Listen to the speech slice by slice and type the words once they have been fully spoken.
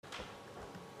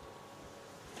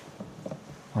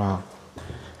Wow.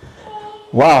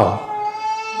 Wow.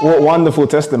 What wonderful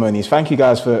testimonies. Thank you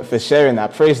guys for sharing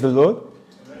that. Praise the Lord.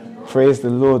 Praise the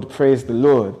Lord. Praise the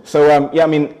Lord. So,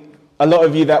 a lot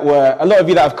of you that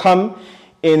have come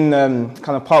in kind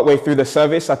of partway through the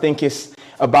service, I think it's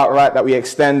about right that we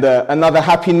extend another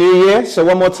Happy New Year. So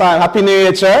one more time, Happy New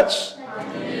Year, church.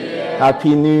 Happy New Year.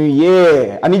 Happy New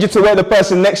Year. I need you to wear the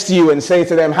person next to you and say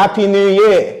to them, Happy New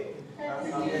Year. Happy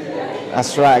New Year.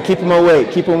 That's right. Keep them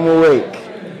awake. Keep them awake.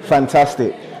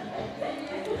 Fantastic.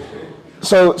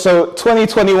 So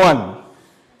 2021,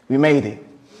 we made it.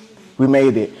 We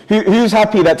made it. Who's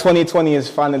happy that 2020 is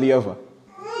finally over?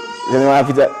 Is anyone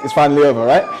happy that it's finally over,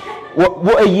 right?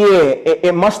 What a year.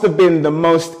 It must have been the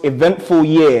most eventful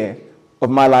year of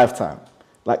my lifetime.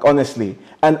 Like, honestly.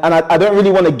 And I don't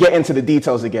really want to get into the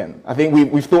details again. I think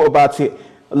we've thought about it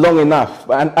long enough.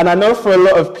 And I know for a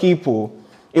lot of people,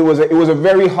 it was a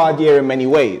very hard year in many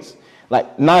ways.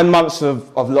 Like 9 months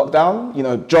of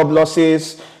lockdown, job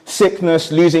losses,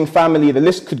 sickness, losing family, the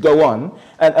list could go on.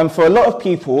 And for a lot of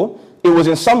people, it was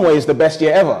in some ways the best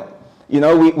year ever.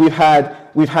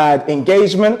 We've had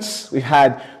engagements, we've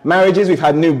had marriages, we've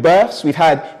had new births, we've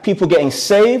had people getting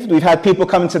saved, we've had people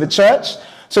coming to the church.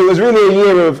 So it was really a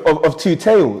year of two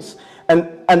tales.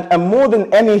 And more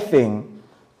than anything,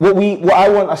 what I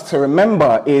want us to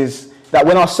remember is that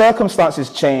when our circumstances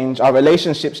change, our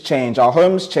relationships change, our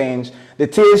homes change, the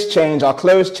tears change, our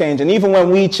clothes change, and even when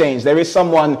we change, there is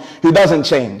someone who doesn't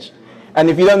change. And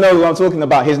if you don't know who I'm talking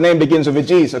about, his name begins with a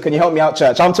G, so can you help me out,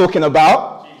 church? I'm talking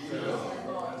about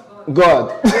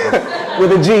God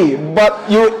with a G. But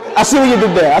I see what you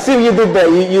did there. I see what you did there.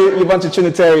 You bunch of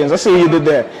Trinitarians. I see what you did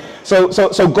there.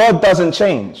 So God doesn't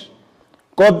change.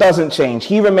 God doesn't change.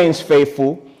 He remains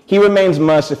faithful. He remains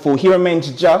merciful. He remains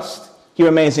just. He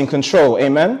remains in control.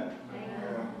 Amen?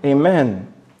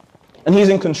 Amen. And he's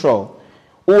in control.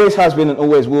 Always has been and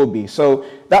always will be. So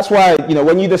that's why,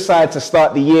 when you decide to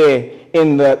start the year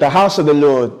in the house of the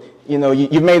Lord,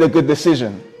 you've made a good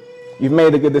decision. You've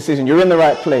made a good decision. You're in the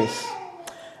right place.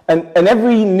 And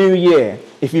every new year,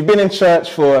 if you've been in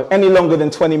church for any longer than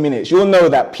 20 minutes, you'll know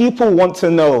that people want to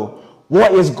know,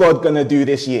 what is God going to do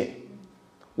this year?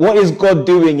 What is God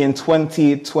doing in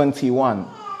 2021?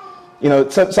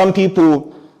 Some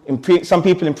people in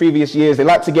previous years, they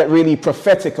like to get really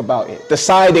prophetic about it,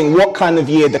 deciding what kind of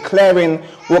year, declaring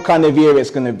what kind of year it's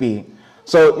going to be.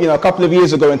 So, a couple of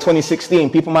years ago in 2016,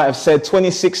 people might have said,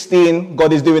 2016,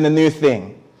 God is doing a new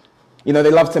thing.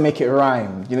 They love to make it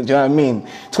rhyme. Do you know what I mean?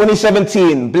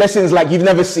 2017, blessings like you've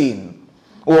never seen.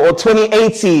 Or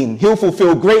 2018, he'll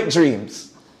fulfill great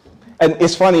dreams. And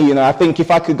it's funny, I think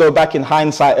if I could go back in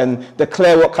hindsight and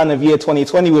declare what kind of year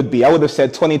 2020 would be, I would have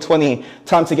said 2020,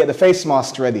 time to get the face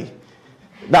mask ready.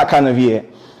 That kind of year.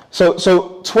 So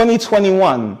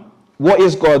 2021, what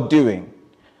is God doing?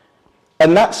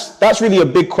 And that's really a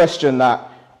big question that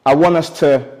I want us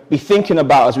to be thinking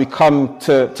about as we come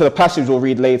to the passage we'll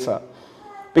read later.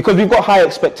 Because we've got high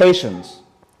expectations.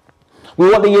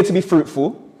 We want the year to be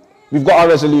fruitful. We've got our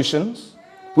resolutions.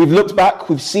 We've looked back,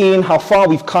 we've seen how far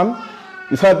we've come.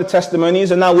 We've heard the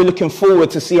testimonies, and now we're looking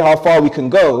forward to see how far we can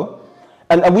go.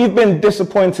 And we've been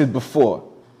disappointed before.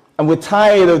 And we're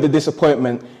tired of the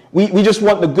disappointment. We just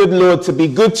want the good Lord to be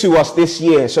good to us this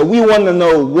year. So we want to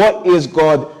know, what is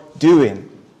God doing?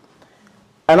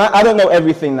 And I don't know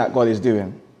everything that God is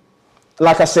doing.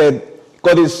 Like I said,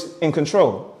 God is in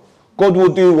control. God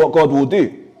will do what God will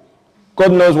do.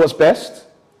 God knows what's best.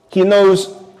 He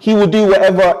knows he will do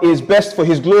whatever is best for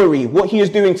his glory. What he is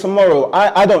doing tomorrow,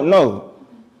 I don't know.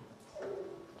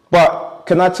 But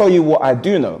can I tell you what I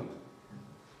do know?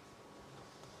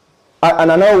 And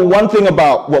I know one thing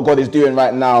about what God is doing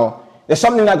right now. There's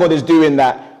something that God is doing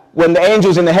that when the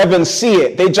angels in the heavens see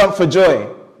it, they jump for joy.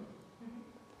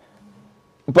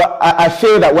 But I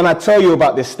fear that when I tell you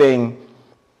about this thing,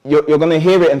 you're going to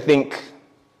hear it and think,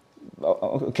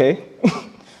 oh, okay.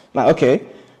 Like, okay,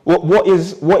 what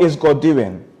is God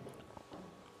doing?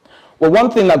 Well,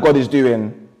 one thing that God is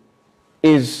doing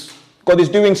is God is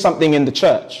doing something in the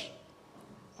church.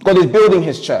 God is building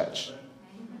his church.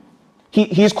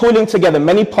 He's calling together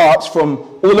many parts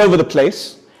from all over the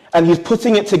place, and he's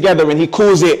putting it together, and he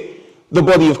calls it the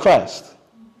body of Christ.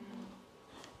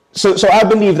 So I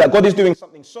believe that God is doing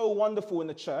something so wonderful in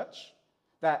the church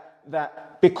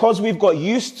that because we've got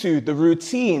used to the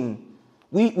routine,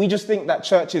 we just think that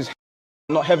church is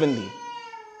not heavenly.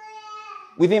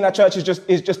 We think that church is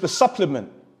just a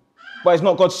supplement, but it's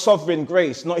not God's sovereign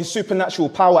grace, not his supernatural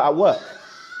power at work.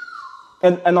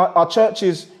 And our church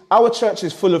is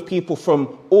full of people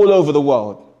from all over the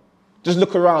world. Just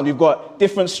look around. We've got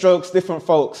different strokes, different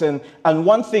folks. And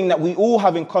one thing that we all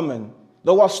have in common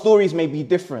though our stories may be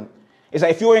different, is that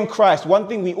if you're in Christ, one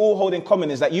thing we all hold in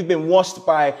common is that you've been washed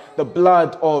by the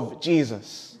blood of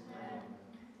Jesus.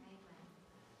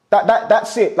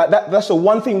 That's it. That's the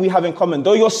one thing we have in common.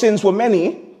 Though your sins were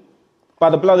many, by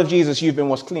the blood of Jesus, you've been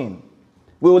washed clean.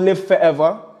 We will live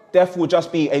forever. Death will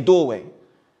just be a doorway.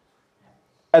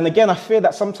 And again, I fear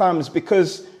that sometimes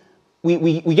because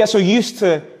we get so used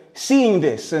to seeing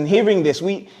this and hearing this,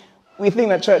 we think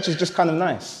that church is just kind of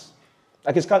nice.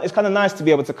 Like it's kind of nice to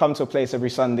be able to come to a place every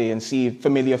Sunday and see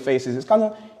familiar faces. It's kind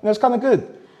of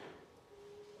good.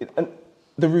 And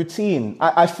the routine.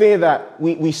 I fear that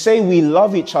we say we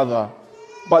love each other,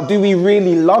 but do we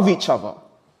really love each other?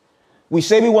 We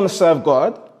say we want to serve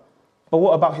God, but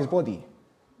what about his body?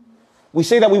 We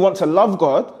say that we want to love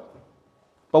God,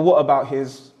 but what about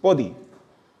his body?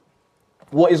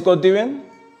 What is God doing?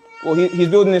 Well, he's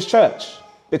building his church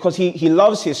because he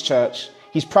loves his church.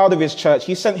 He's proud of his church.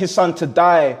 He sent his son to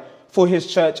die for his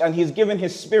church, and he's given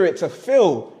his spirit to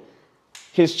fill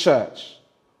his church.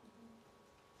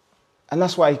 And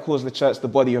that's why he calls the church the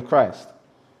body of Christ.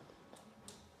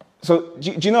 So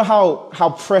do you know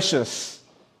how precious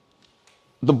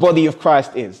the body of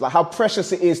Christ is? Like how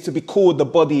precious it is to be called the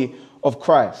body of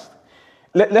Christ.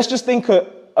 Let's just think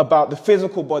about the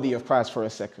physical body of Christ for a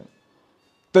second.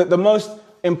 The most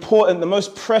important, the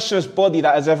most precious body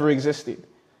that has ever existed.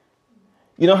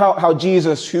 You know how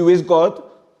Jesus, who is God,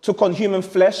 took on human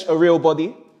flesh, a real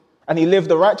body, and he lived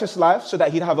a righteous life so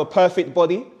that he'd have a perfect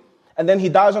body. And then he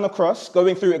dies on a cross,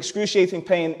 going through excruciating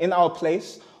pain in our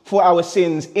place for our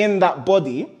sins in that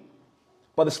body.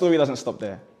 But the story doesn't stop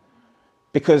there.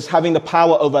 Because having the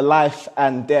power over life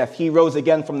and death, he rose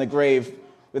again from the grave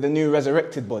with a new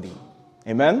resurrected body.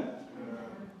 Amen?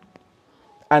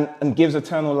 And gives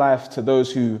eternal life to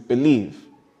those who believe.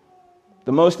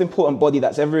 The most important body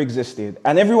that's ever existed.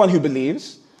 And everyone who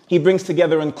believes, he brings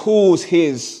together and calls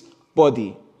his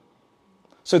body.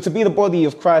 So to be the body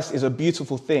of Christ is a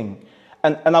beautiful thing.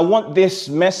 And I want this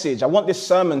message, I want this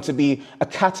sermon to be a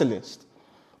catalyst.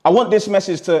 I want this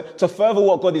message to further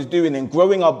what God is doing in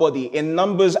growing our body in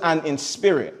numbers and in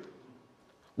spirit.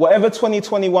 Whatever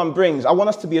 2021 brings, I want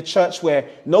us to be a church where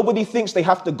nobody thinks they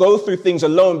have to go through things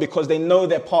alone because they know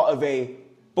they're part of a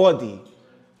body.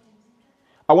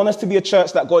 I want us to be a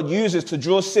church that God uses to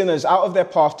draw sinners out of their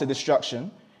path to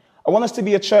destruction. I want us to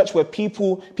be a church where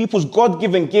people's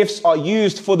God-given gifts are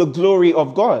used for the glory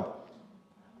of God.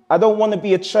 I don't want to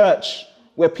be a church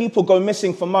where people go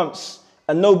missing for months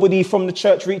and nobody from the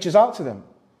church reaches out to them.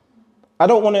 I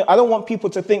don't want people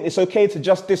to think it's okay to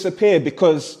just disappear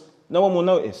because no one will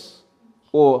notice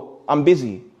or I'm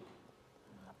busy.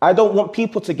 I don't want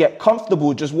people to get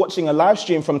comfortable just watching a live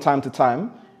stream from time to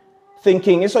time,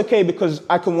 thinking it's okay because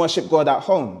I can worship God at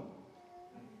home.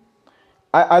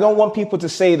 I don't want people to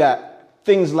say that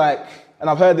things like, and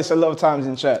I've heard this a lot of times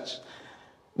in church,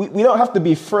 we don't have to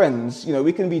be friends,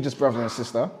 we can be just brother and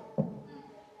sister.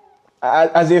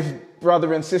 As if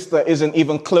brother and sister isn't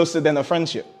even closer than a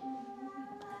friendship.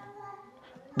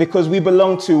 Because we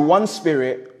belong to one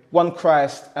spirit, one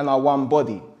Christ, and our one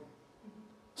body.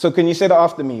 So can you say that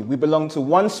after me? We belong to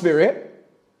one spirit,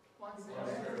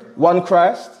 one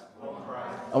Christ,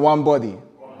 and one body.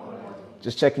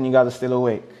 Just checking you guys are still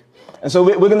awake. And so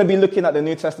we're going to be looking at the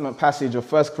New Testament passage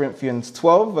of 1 Corinthians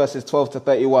 12, verses 12 to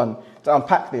 31, to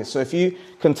unpack this. So if you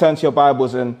can turn to your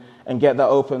Bibles and get that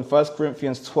open, 1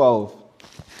 Corinthians 12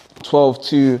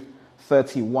 to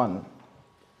 31.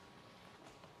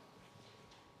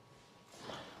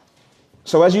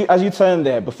 So as you turn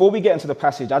there, before we get into the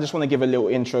passage, I just want to give a little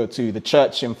intro to the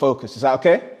church in focus. Is that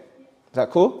okay? Is that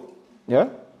cool? Yeah?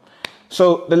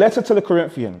 So the letter to the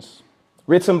Corinthians,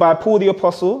 written by Paul the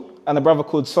Apostle and a brother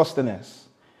called Sosthenes.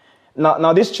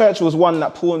 Now this church was one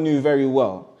that Paul knew very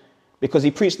well because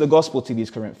he preached the gospel to these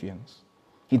Corinthians.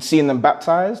 He'd seen them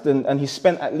baptized and he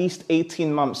spent at least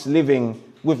 18 months living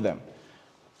with them.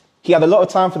 He had a lot of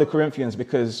time for the Corinthians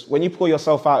because when you pour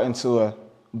yourself out into a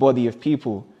body of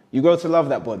people, you grow to love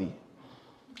that body.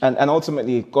 And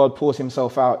ultimately, God pours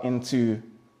himself out into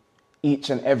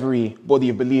each and every body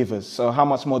of believers. So how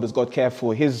much more does God care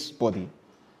for his body?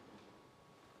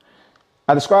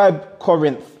 I describe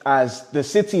Corinth as the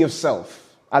city of self.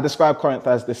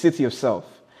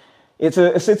 It's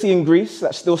a city in Greece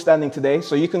that's still standing today,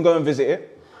 so you can go and visit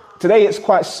it. Today it's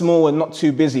quite small and not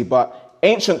too busy, but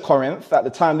ancient Corinth, at the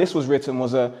time this was written,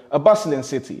 was a bustling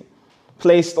city,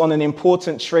 placed on an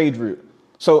important trade route.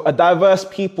 So a diverse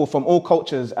people from all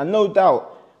cultures, and no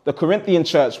doubt the Corinthian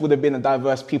church would have been a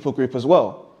diverse people group as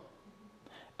well.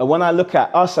 And when I look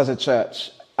at us as a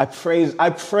church, I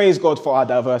praise God for our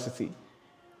diversity.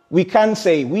 We can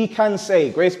say,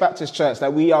 Grace Baptist Church,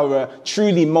 that we are a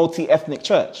truly multi-ethnic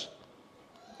church.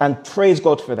 And praise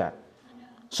God for that.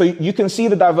 So you can see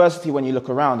the diversity when you look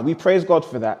around. We praise God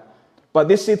for that. But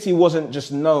this city wasn't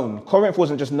just known. Corinth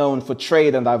wasn't just known for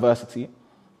trade and diversity.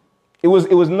 It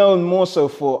was known more so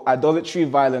for idolatry,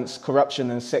 violence,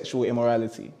 corruption, and sexual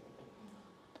immorality.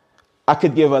 I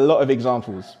could give a lot of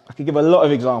examples.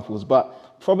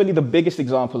 But probably the biggest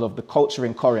example of the culture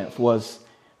in Corinth was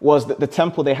the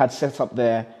temple they had set up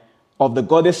there of the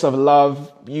goddess of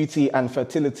love, beauty, and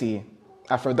fertility,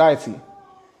 Aphrodite.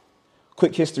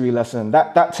 Quick history lesson.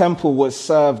 That temple was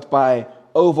served by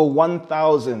over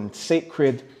 1,000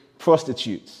 sacred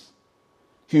prostitutes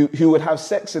who would have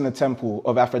sex in the temple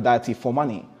of Aphrodite for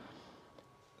money.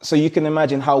 So you can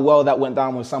imagine how well that went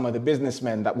down with some of the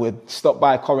businessmen that would stop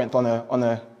by Corinth on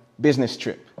a business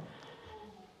trip.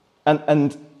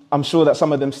 And I'm sure that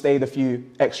some of them stayed a few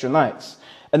extra nights.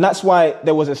 And that's why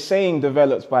there was a saying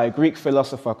developed by a Greek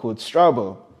philosopher called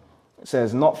Strabo. It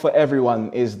says, "Not for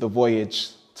everyone is the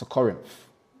voyage to Corinth."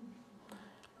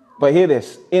 But hear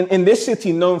this. In this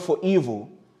city known for evil,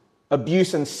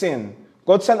 abuse, and sin,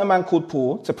 God sent a man called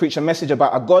Paul to preach a message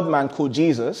about a God-man called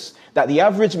Jesus that the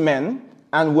average men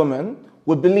and women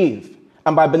would believe.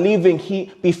 And by believing,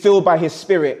 he be filled by his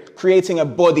Spirit, creating a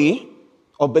body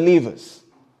of believers.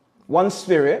 One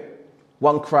Spirit,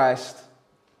 one Christ,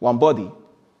 one body.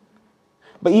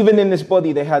 But even in this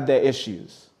body, they had their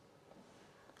issues.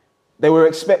 They were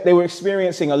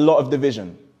experiencing a lot of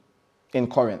division in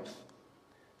Corinth.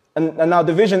 And now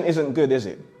division isn't good, is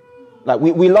it? Like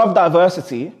we love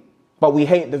diversity, but we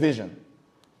hate division.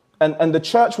 And the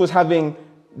church was having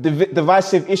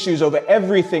divisive issues over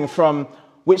everything from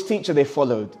which teacher they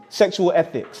followed, sexual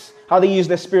ethics, how they used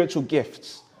their spiritual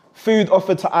gifts, food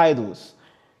offered to idols,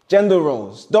 gender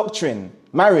roles, doctrine,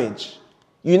 marriage.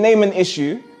 You name an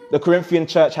issue, the Corinthian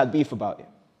church had beef about it.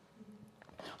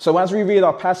 So as we read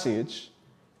our passage,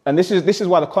 and this is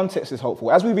why the context is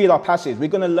helpful, as we read our passage, we're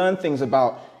going to learn things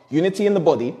about unity in the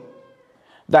body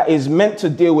that is meant to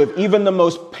deal with even the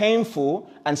most painful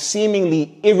and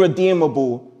seemingly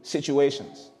irredeemable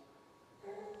situations.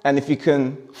 And if you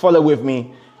can follow with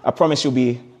me, I promise you'll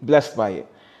be blessed by it.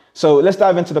 So let's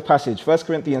dive into the passage. 1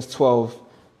 Corinthians 12,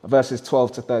 verses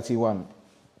 12 to 31.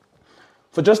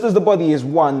 "For just as the body is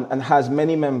one and has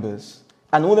many members,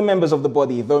 and all the members of the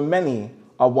body, though many,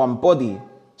 are one body,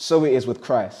 so it is with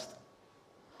Christ.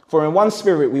 For in one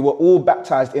Spirit we were all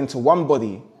baptized into one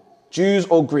body, Jews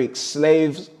or Greeks,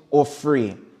 slaves or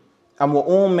free, and were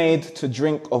all made to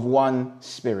drink of one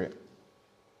Spirit.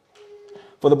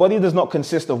 For the body does not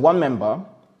consist of one member,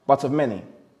 but of many.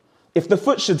 If the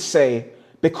foot should say,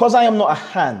 'Because I am not a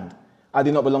hand, I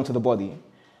do not belong to the body,'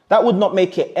 that would not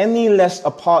make it any less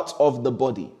a part of the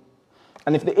body.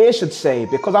 And if the ear should say,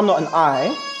 'Because I'm not an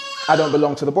eye, I don't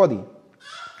belong to the body,'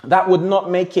 that would not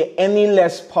make it any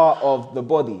less part of the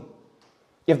body.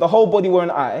 If the whole body were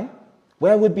an eye,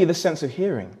 where would be the sense of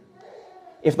hearing?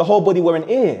 If the whole body were an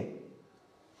ear,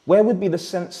 where would be the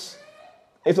sense?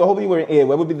 If the whole body were an ear,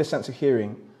 where would be the sense of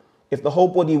hearing? If the whole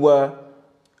body were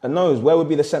a nose, where would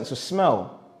be the sense of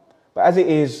smell? But as it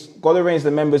is, God arranged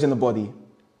the members in the body,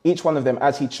 each one of them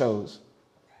as he chose.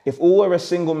 If all were a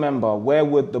single member, where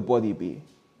would the body be?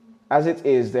 As it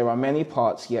is, there are many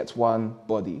parts, yet one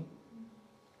body.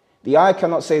 The eye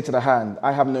cannot say to the hand,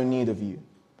 'I have no need of you,'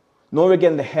 nor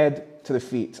again the head to the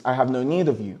feet, 'I have no need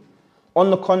of you.' On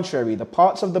the contrary, the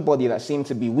parts of the body that seem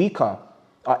to be weaker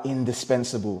are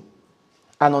indispensable.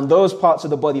 And on those parts of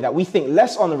the body that we think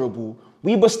less honorable,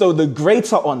 we bestow the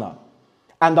greater honor,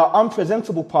 and our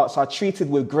unpresentable parts are treated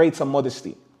with greater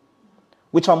modesty,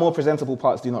 which our more presentable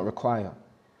parts do not require.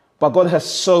 But God has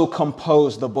so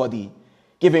composed the body,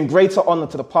 giving greater honor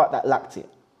to the part that lacked it,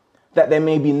 that there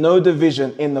may be no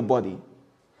division in the body,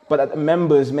 but that the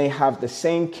members may have the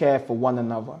same care for one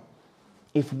another.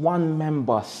 If one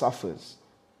member suffers,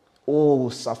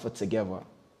 all suffer together.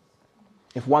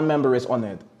 If one member is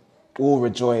honored, all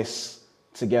rejoice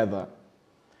together.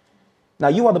 Now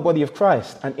you are the body of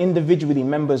Christ and individually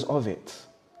members of it.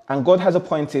 And God has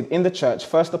appointed in the church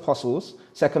first apostles,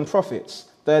 second prophets,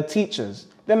 third teachers,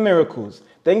 then miracles,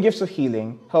 then gifts of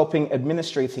healing, helping,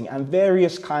 administrating, and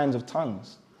various kinds of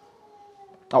tongues.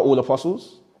 Are all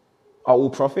apostles? Are all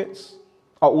prophets?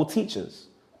 Are all teachers?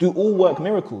 Do all work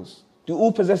miracles? Do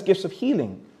all possess gifts of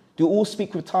healing? Do all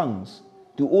speak with tongues?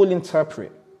 Do all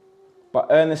interpret? But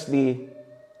earnestly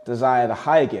desire the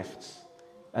higher gifts,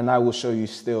 and I will show you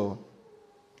still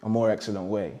a more excellent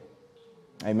way.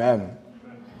 Amen.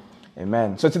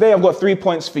 Amen. So today I've got 3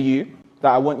 points for you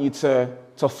that I want you to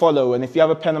follow. And if you have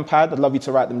a pen and pad, I'd love you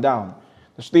to write them down.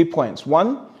 There's 3 points.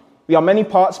 1, we are many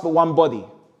parts but one body.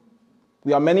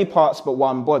 We are many parts but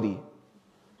one body.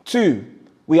 2,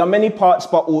 we are many parts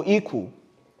but all equal.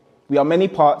 We are many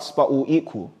parts but all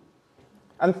equal.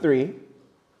 And 3,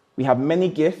 we have many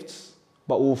gifts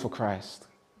but all for Christ.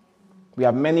 We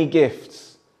have many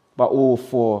gifts but all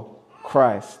for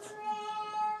Christ.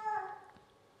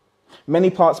 Many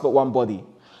parts but one body.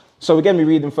 So again, we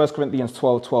read in 1 Corinthians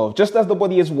 12:12. Just as the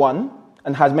body is one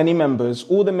and has many members,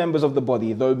 all the members of the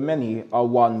body, though many, are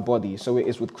one body. So it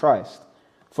is with Christ.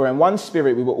 For in one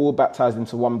spirit we were all baptized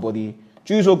into one body,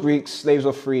 Jews or Greeks, slaves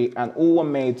or free, and all were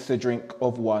made to drink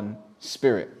of one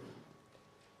spirit.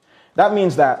 That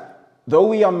means that though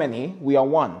we are many, we are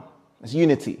one. It's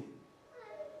unity.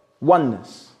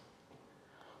 Oneness.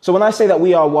 So when I say that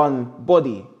we are one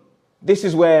body, this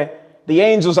is where the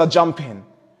angels are jumping,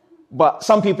 but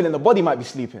some people in the body might be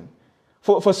sleeping.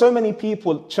 For so many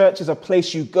people, church is a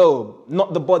place you go,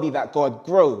 not the body that God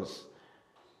grows.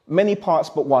 Many parts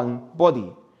but one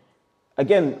body.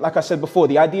 Again, like I said before,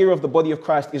 the idea of the body of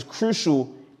Christ is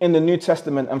crucial in the New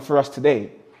Testament and for us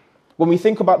today. When we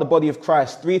think about the body of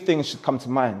Christ, 3 things should come to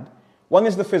mind. One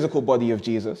is the physical body of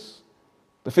Jesus,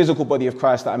 the physical body of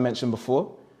Christ that I mentioned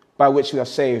before, by which we are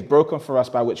saved, broken for us,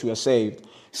 by which we are saved.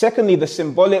 Secondly, the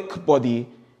symbolic body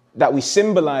that we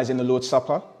symbolize in the Lord's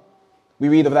Supper. We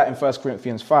read of that in 1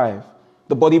 Corinthians 5.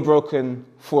 The body broken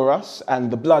for us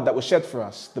and the blood that was shed for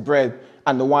us, the bread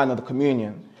and the wine of the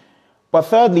communion. But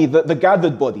thirdly, the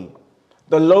gathered body,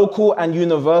 the local and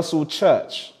universal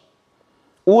church.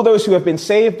 All those who have been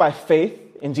saved by faith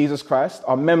in Jesus Christ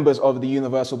are members of the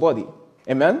universal body.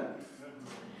 Amen?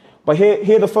 But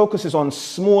here the focus is on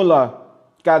smaller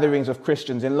gatherings of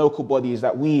Christians in local bodies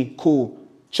that we call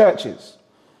churches.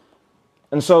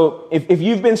 And so if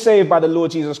you've been saved by the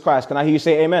Lord Jesus Christ, can I hear you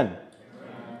say amen? Amen.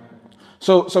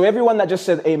 So everyone that just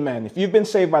said amen, if you've been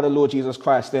saved by the Lord Jesus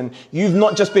Christ, then you've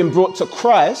not just been brought to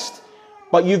Christ,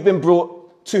 but you've been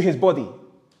brought to his body.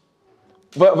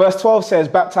 Verse 12 says,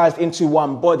 baptized into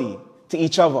one body, to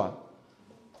each other.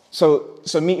 So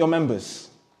meet your members.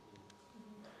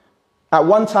 At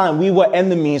one time, we were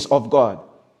enemies of God.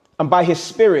 And by his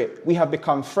Spirit, we have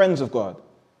become friends of God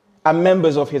and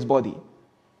members of his body.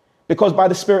 Because by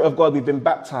the Spirit of God, we've been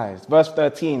baptized. Verse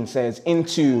 13 says,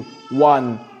 into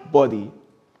one body.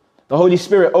 The Holy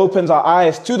Spirit opens our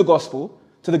eyes to the gospel,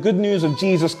 to the good news of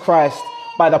Jesus Christ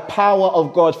by the power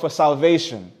of God for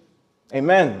salvation.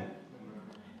 Amen.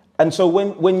 And so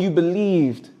when you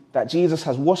believed that Jesus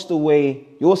has washed away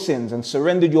your sins and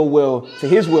surrendered your will to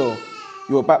his will,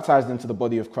 you were baptized into the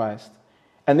body of Christ.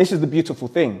 And this is the beautiful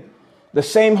thing. The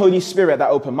same Holy Spirit that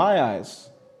opened my eyes,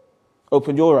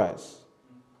 opened your eyes.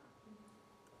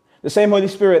 The same Holy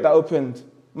Spirit that opened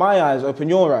my eyes, opened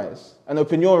your eyes, and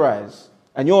opened your eyes,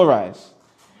 and your eyes.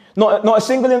 Not a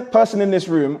single person in this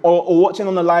room or watching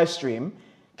on the live stream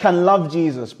can love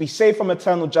Jesus, be saved from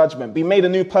eternal judgment, be made a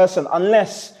new person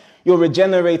unless you're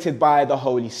regenerated by the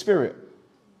Holy Spirit.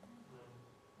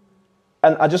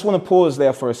 And I just want to pause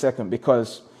there for a second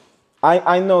because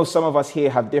I know some of us here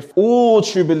have all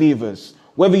true believers,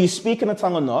 whether you speak in a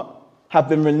tongue or not, have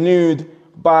been renewed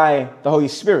by the Holy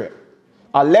Spirit,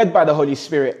 are led by the Holy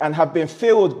Spirit, and have been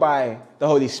filled by the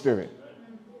Holy Spirit.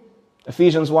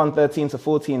 Ephesians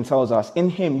 1:13-14 tells us, in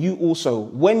him you also,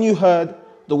 when you heard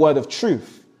the word of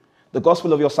truth, the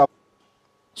gospel of your salvation.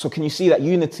 So can you see that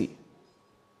unity?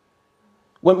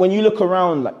 When you look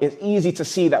around, it's easy to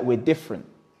see that we're different.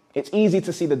 It's easy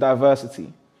to see the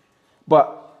diversity.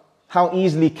 But how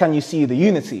easily can you see the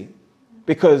unity?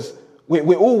 Because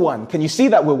we're all one. Can you see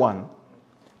that we're one?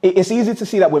 It's easy to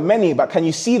see that we're many, but can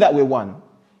you see that we're one?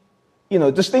 You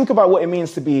know, just think about what it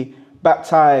means to be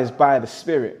baptized by the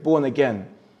Spirit, born again.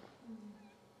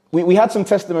 We had some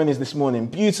testimonies this morning,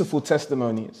 beautiful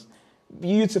testimonies.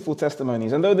 Beautiful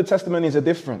testimonies. And though the testimonies are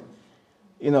different,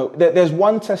 you know, there's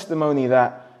one testimony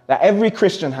that every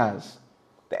Christian has,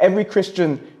 that every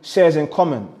Christian shares in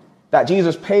common, that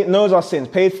Jesus knows our sins,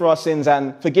 paid for our sins,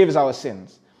 and forgives our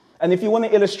sins. And if you want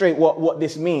to illustrate what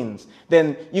this means,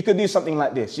 then you could do something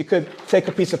like this. You could take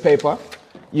a piece of paper.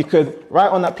 You could write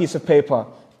on that piece of paper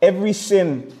every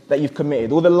sin that you've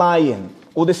committed, all the lying,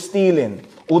 all the stealing,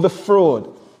 all the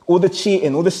fraud, all the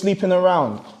cheating, all the sleeping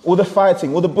around, all the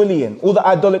fighting, all the bullying, all the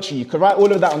idolatry. You could write all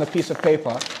of that on a piece of paper,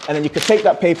 and then you could take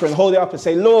that paper and hold it up and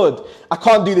say, Lord, I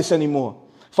can't do this anymore.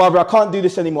 Father, I can't do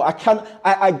this anymore.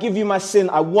 I give you my sin.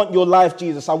 I want your life,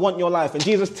 Jesus. I want your life. And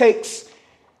Jesus takes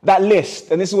that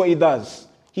list, and this is what he does.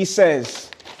 He says,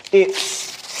 it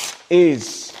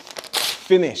is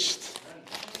finished.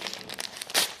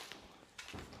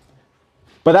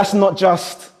 But that's not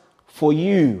just for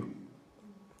you.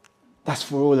 That's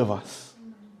for all of us.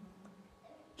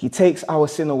 He takes our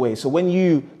sin away. So when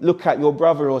you look at your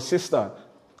brother or sister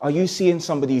Are you seeing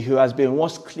somebody who has been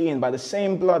washed clean by the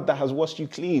same blood that has washed you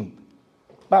clean?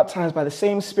 Baptized by the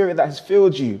same Spirit that has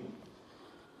filled you?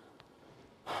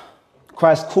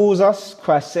 Christ calls us,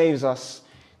 Christ saves us,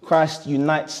 Christ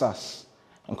unites us,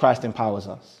 and Christ empowers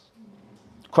us.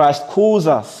 Christ calls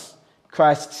us,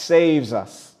 Christ saves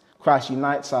us, Christ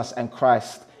unites us, and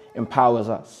Christ empowers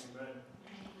us.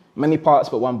 Many parts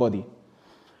but one body.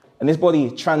 And this body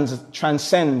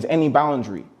transcends any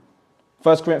boundary.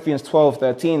 1 Corinthians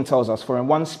 12:13 tells us, for in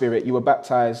one Spirit you were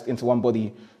baptized into one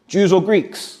body, Jews or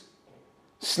Greeks,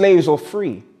 slaves or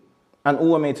free, and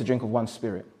all were made to drink of one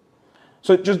Spirit.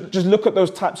 So just look at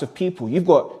those types of people. You've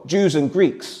got Jews and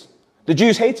Greeks. The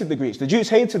Jews hated the Greeks. The Jews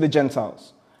hated the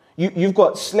Gentiles. You've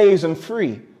got slaves and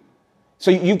free.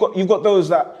 So you've got those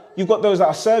that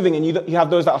are serving, and you have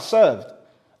those that are served.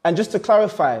 And just to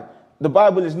clarify, the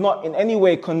Bible is not in any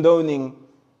way condoning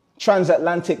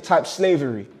transatlantic type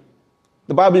slavery.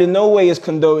 The Bible in no way is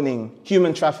condoning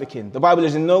human trafficking. The Bible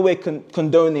is in no way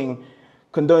condoning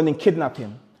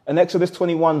kidnapping. And Exodus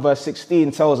 21 verse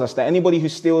 16 tells us that anybody who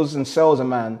steals and sells a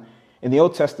man in the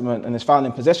Old Testament and is found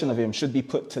in possession of him should be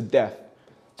put to death.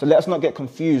 So let us not get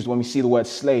confused when we see the word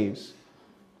slaves.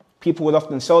 People would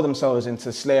often sell themselves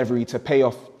into slavery to pay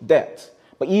off debt.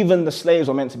 But even the slaves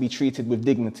were meant to be treated with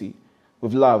dignity,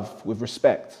 with love, with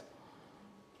respect.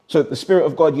 So the Spirit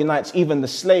of God unites even the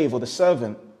slave or the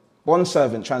servant,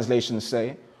 bondservant translations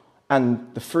say,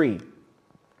 and the free.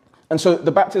 And so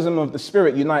the baptism of the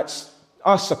Spirit unites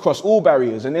us across all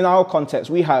barriers. And in our context,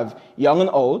 we have young and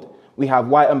old, we have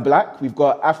white and black, we've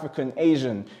got African,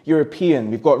 Asian,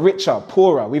 European, we've got richer,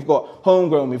 poorer, we've got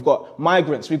homegrown, we've got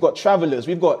migrants, we've got travelers,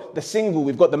 we've got the single,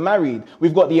 we've got the married,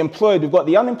 we've got the employed, we've got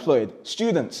the unemployed,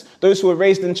 students, those who were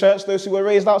raised in church, those who were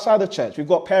raised outside of church, we've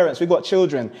got parents, we've got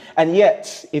children. And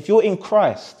yet, if you're in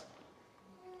Christ,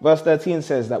 verse 13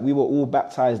 says that we were all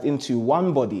baptized into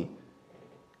one body,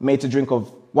 made to drink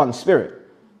of one Spirit.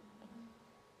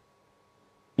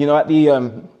 You know, at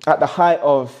the height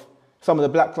of some of the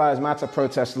Black Lives Matter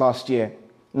protests last year,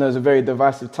 it was a very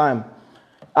divisive time.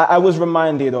 I was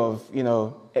reminded of,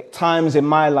 times in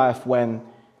my life when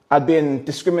I'd been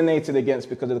discriminated against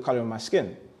because of the color of my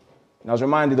skin. And I was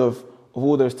reminded of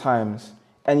all those times.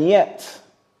 And yet,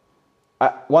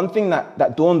 one thing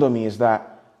that dawned on me is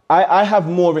that I have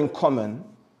more in common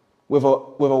with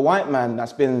a white man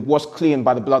that's been washed clean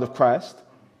by the blood of Christ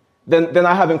than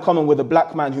I have in common with a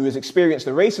black man who has experienced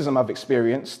the racism I've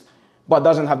experienced, but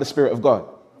doesn't have the Spirit of God.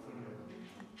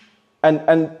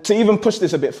 And to even push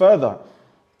this a bit further,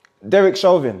 Derek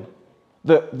Chauvin,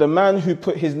 the man who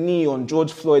put his knee on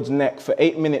George Floyd's neck for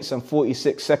 8 minutes and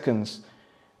 46 seconds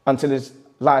until his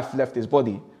life left his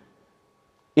body,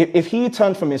 if he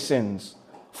turned from his sins,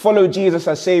 followed Jesus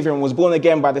as Savior, and was born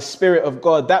again by the Spirit of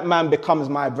God, that man becomes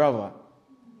my brother.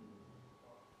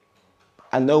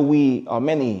 And though we are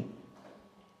many,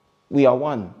 we are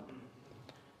one.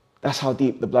 That's how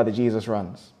deep the blood of Jesus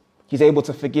runs. He's able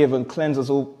to forgive and cleanse us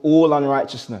all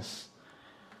unrighteousness.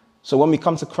 So when we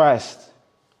come to Christ,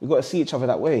 we've got to see each other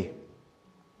that way.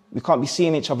 We can't be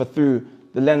seeing each other through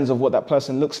the lens of what that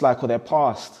person looks like or their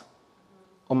past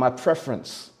or my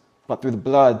preference, but through the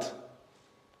blood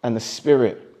and the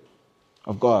Spirit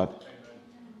of God.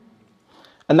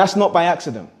 And that's not by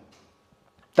accident.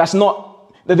 That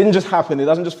didn't just happen. It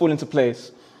doesn't just fall into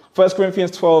place. 1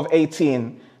 Corinthians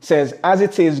 12:18 says, as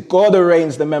it is, God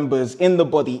arranged the members in the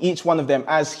body, each one of them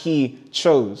as he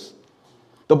chose.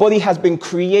 The body has been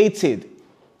created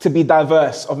to be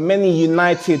diverse, of many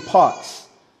united parts.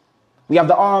 We have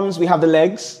the arms, we have the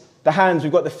legs, the hands,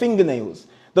 we've got the fingernails.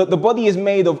 The body is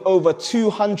made of over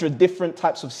 200 different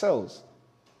types of cells.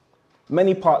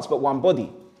 Many parts, but one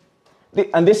body.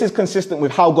 And this is consistent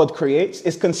with how God creates.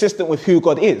 It's consistent with who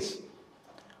God is.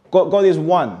 God is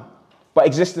one, but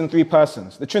exists in three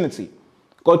persons, the Trinity.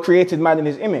 God created man in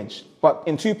his image, but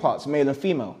in two parts, male and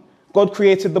female. God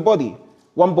created the body,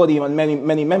 one body and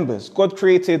many members. God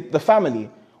created the family,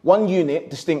 one unit,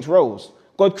 distinct roles.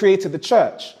 God created the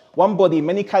church, one body,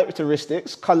 many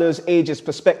characteristics, colors, ages,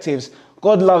 perspectives.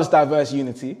 God loves diverse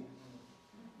unity.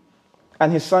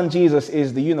 And his son Jesus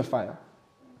is the unifier.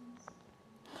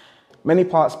 Many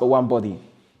parts, but one body.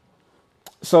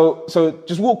 So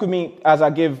just walk with me as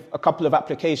I give a couple of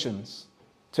applications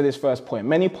to this first point.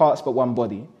 Many parts, but one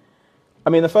body. I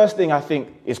mean, the first thing I think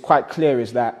is quite clear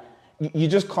is that you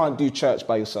just can't do church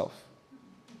by yourself.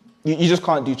 You just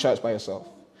can't do church by yourself.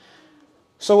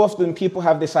 So often people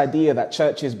have this idea that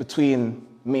church is between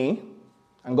me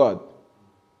and God.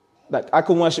 Like, I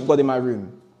can worship God in my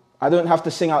room. I don't have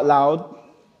to sing out loud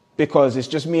because it's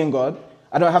just me and God.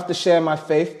 I don't have to share my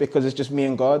faith because it's just me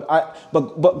and God.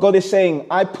 But God is saying,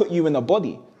 I put you in a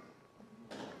body.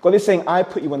 God is saying, I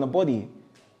put you in the body.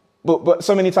 But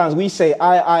so many times we say,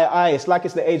 I. It's like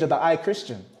it's the age of the I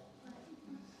Christian.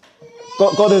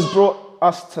 God has brought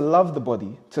us to love the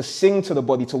body, to sing to the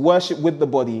body, to worship with the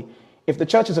body. If the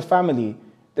church is a family,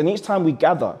 then each time we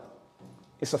gather,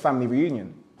 it's a family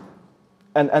reunion.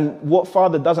 And what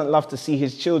father doesn't love to see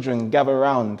his children gather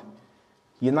around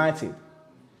united?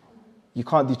 You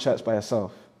can't do church by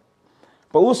yourself.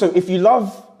 But also, if you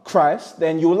love Christ,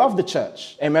 then you'll love the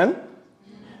church. Amen?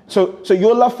 So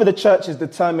your love for the church is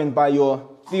determined by your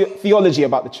theology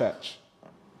about the church.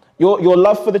 Your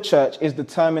love for the church is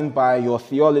determined by your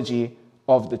theology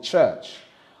of the church.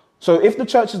 So if the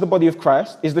church is the body of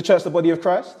Christ, is the church the body of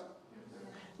Christ?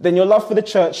 Then your love for the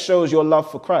church shows your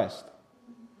love for Christ.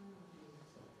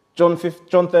 John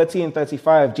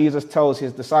 13:35, Jesus tells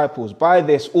his disciples, by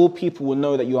this all people will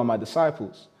know that you are my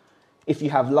disciples, if you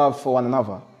have love for one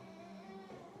another.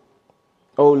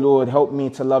 Oh Lord, help me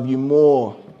to love you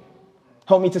more.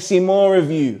 Help me to see more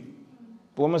of you.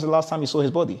 But when was the last time you saw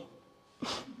his body?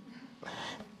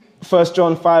 1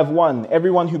 John 5:1,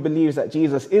 everyone who believes that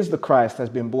Jesus is the Christ has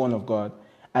been born of God,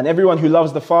 and everyone who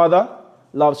loves the Father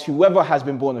loves whoever has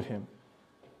been born of him.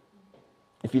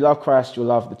 If you love Christ, you'll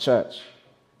love the church.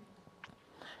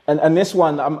 And this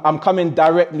one, I'm coming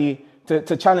directly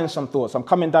to challenge some thoughts. I'm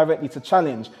coming directly to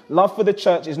challenge. Love for the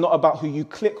church is not about who you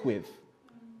click with.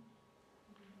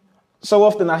 So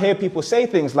often I hear people say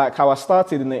things like how I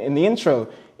started in the intro.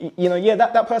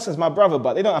 That person's my brother,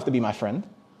 but they don't have to be my friend.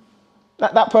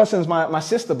 That person's my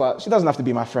sister, but she doesn't have to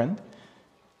be my friend.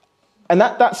 And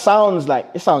that sounds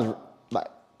like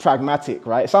pragmatic,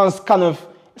 right? It sounds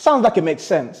like it makes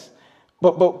sense.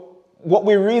 But what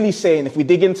we're really saying, if we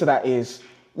dig into that, is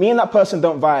me and that person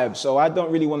don't vibe, so I don't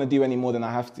really want to do any more than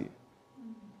I have to.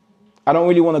 I don't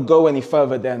really want to go any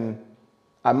further than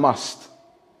I must.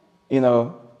 You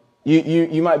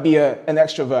might be an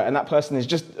extrovert, and that person is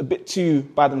just a bit too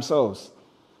by themselves.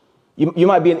 You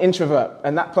might be an introvert,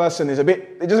 and that person is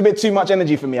just a bit too much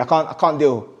energy for me. I can't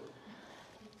deal.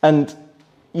 And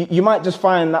you might just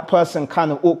find that person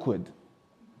kind of awkward.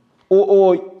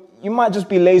 Or you might just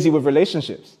be lazy with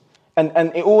relationships.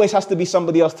 And it always has to be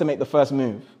somebody else to make the first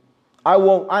move. I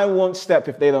won't step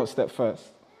if they don't step first.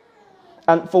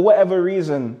 And for whatever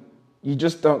reason, you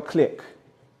just don't click.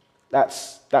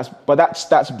 That's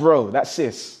bro, that's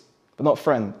sis, but not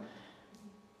friend.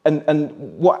 And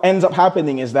what ends up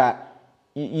happening is that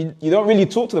you don't really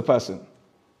talk to the person.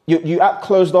 You act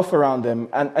closed off around them,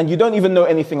 and you don't even know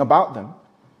anything about them.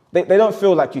 They don't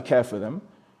feel like you care for them,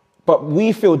 but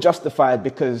we feel justified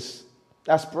because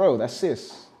that's bro, that's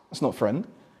sis. That's not friend.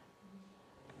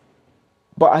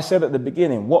 But I said at the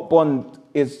beginning, what bond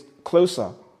is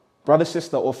closer, brother,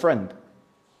 sister, or friend?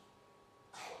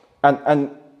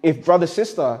 And if brother,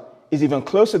 sister is even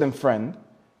closer than friend,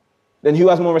 then who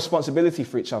has more responsibility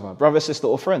for each other, brother, sister,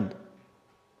 or friend?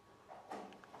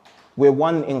 We're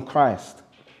one in Christ.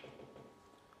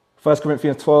 1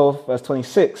 Corinthians 12, verse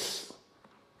 26.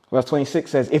 Verse 26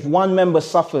 says, if one member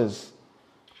suffers,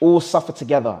 all suffer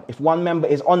together. If one member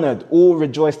is honored, all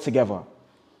rejoice together.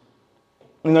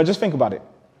 Just think about it.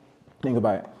 Think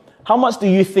about it. How much do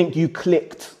you think you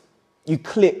clicked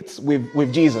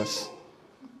with Jesus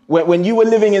when you were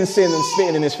living in sin and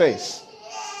spitting in his face?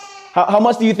 How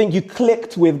much do you think you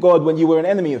clicked with God when you were an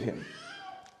enemy of him?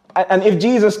 And if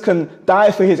Jesus can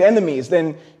die for his enemies,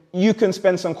 then you can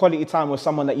spend some quality time with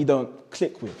someone that you don't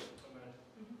click with.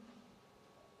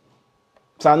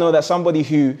 So I know that somebody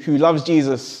who loves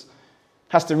Jesus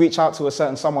has to reach out to a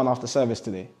certain someone after service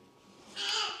today.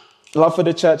 Love for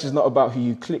the church is not about who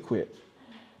you click with.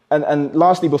 And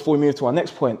lastly, before we move to our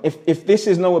next point, if this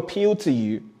is no appeal to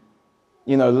you,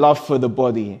 love for the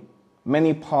body,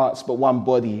 many parts but one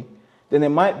body, then it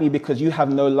might be because you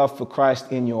have no love for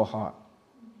Christ in your heart.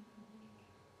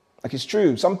 Like, it's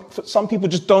true. Some people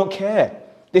just don't care.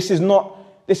 This is not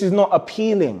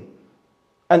appealing.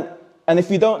 And if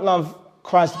you don't love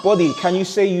Christ's body, can you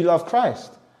say you love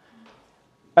Christ?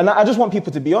 And I just want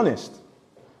people to be honest.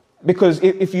 Because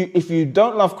if you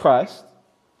don't love Christ,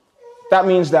 that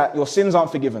means that your sins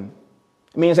aren't forgiven.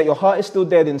 It means that your heart is still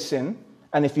dead in sin.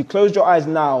 And if you closed your eyes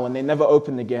now and they never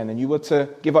opened again, and you were to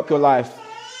give up your life,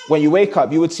 when you wake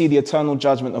up, you would see the eternal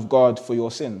judgment of God for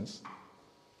your sins.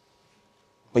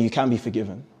 But you can be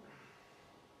forgiven.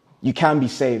 You can be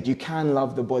saved. You can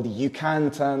love the body. You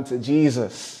can turn to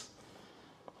Jesus.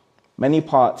 Many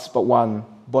parts, but one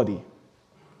body.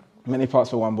 Many parts,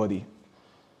 but one body.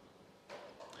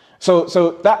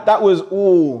 So that was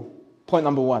all point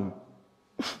number one.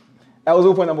 That was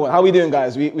all point number one. How are we doing,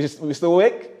 guys? We still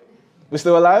awake? We're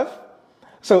still alive?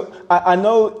 So I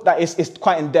know that it's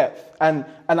quite in depth, and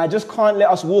I just can't let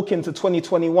us walk into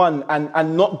 2021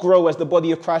 and not grow as the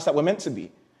body of Christ that we're meant to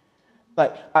be.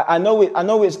 Like, I know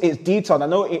it's detailed. I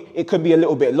know it could be a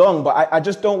little bit long, but I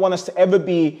just don't want us to ever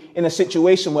be in a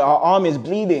situation where our arm is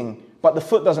bleeding, but the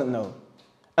foot doesn't know,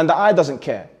 and the eye doesn't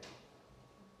care.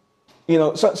 You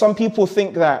know, so some people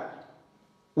think that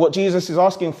what Jesus is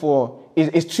asking for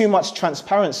is too much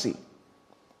transparency.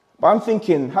 But I'm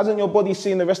thinking, hasn't your body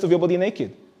seen the rest of your body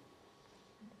naked?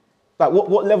 Like,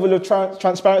 what level of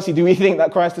transparency do we think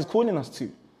that Christ is calling us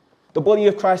to? The body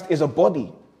of Christ is a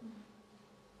body.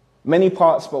 Many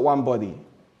parts, but one body.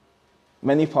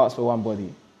 Many parts, but one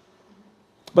body.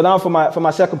 But now for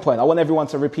my second point, I want everyone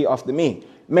to repeat after me.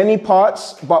 Many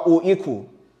parts, but all equal.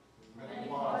 Many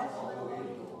parts, but all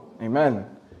equal. Amen.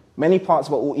 Many parts,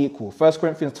 but all equal. 1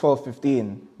 Corinthians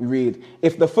 12:15, we read,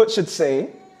 if the foot should say,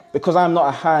 because I am not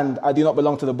a hand, I do not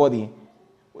belong to the body,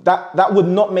 that would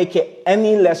not make it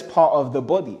any less part of the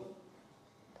body.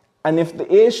 And if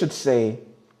the ear should say,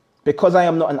 because I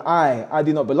am not an eye, I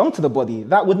do not belong to the body,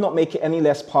 that would not make it any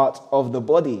less part of the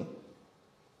body.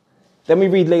 Then we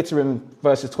read later in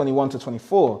verses 21 to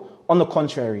 24, on the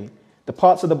contrary, the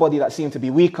parts of the body that seem to be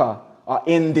weaker are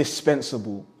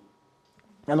indispensable.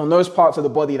 And on those parts of the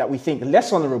body that we think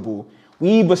less honorable,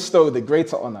 we bestow the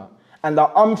greater honor. And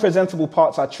our unpresentable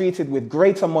parts are treated with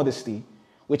greater modesty,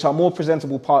 which our more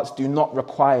presentable parts do not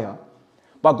require.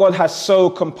 But God has so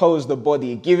composed the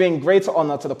body, giving greater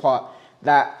honor to the part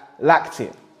that lacked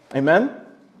it. Amen?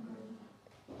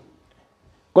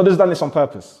 God has done this on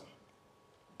purpose.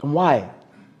 And why?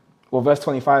 Well, verse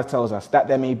 25 tells us that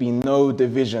there may be no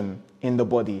division in the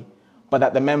body, but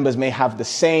that the members may have the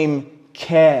same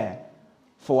care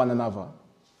for one another.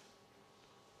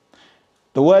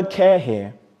 The word care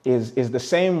here is the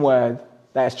same word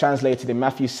that is translated in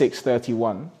Matthew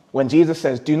 6:31, when Jesus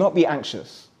says, do not be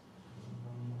anxious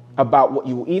about what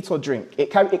you will eat or drink.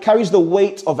 It carries the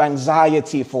weight of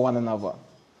anxiety for one another,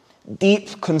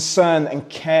 deep concern and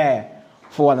care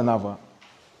for one another.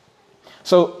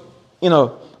 So,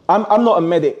 I'm not a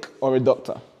medic or a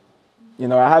doctor.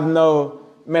 I have no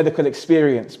medical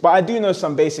experience, but I do know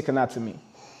some basic anatomy.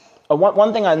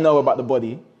 One thing I know about the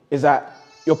body is that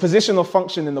your position or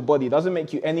function in the body doesn't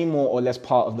make you any more or less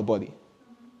part of the body.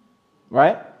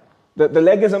 Right? The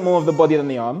leg isn't more of the body than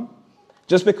the arm.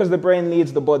 Just because the brain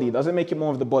leads the body doesn't make it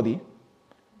more of the body.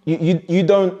 You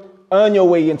don't earn your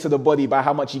way into the body by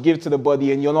how much you give to the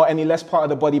body, and you're not any less part of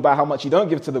the body by how much you don't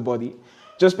give to the body.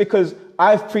 Just because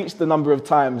I've preached a number of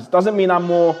times doesn't mean I'm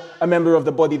more a member of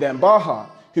the body than Baha,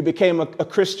 who became a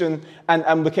Christian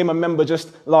and became a member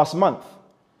just last month.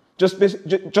 Just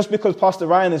because Pastor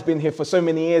Ryan has been here for so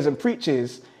many years and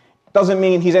preaches doesn't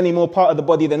mean he's any more part of the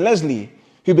body than Leslie,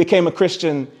 who became a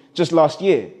Christian just last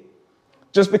year.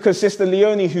 Just because Sister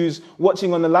Leonie, who's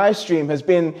watching on the live stream, has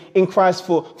been in Christ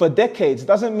for decades,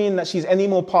 doesn't mean that she's any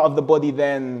more part of the body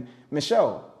than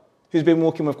Michelle, who's been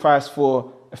walking with Christ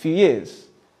for a few years.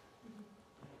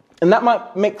 And that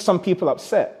might make some people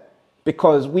upset,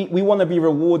 because we want to be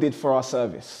rewarded for our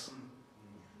service.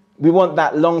 We want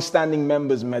that long-standing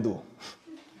members medal.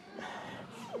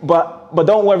 But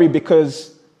don't worry,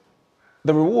 because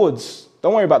don't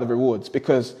worry about the rewards,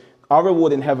 because our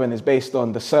reward in heaven is based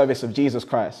on the service of Jesus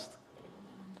Christ.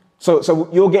 So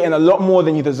you're getting a lot more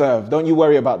than you deserve. Don't you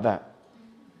worry about that.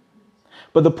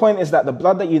 But the point is that the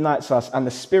blood that unites us and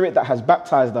the Spirit that has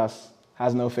baptized us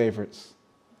has no favorites.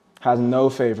 Has no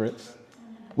favorites.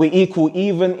 We're equal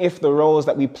even if the roles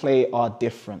that we play are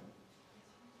different.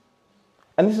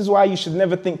 And this is why you should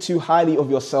never think too highly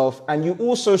of yourself, and you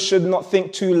also should not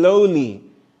think too lowly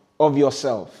of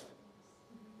yourself.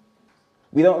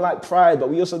 We don't like pride, but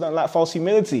we also don't like false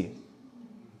humility.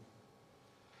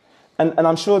 And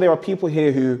I'm sure there are people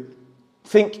here who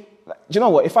think, do you know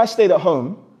what, if I stayed at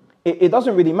home, it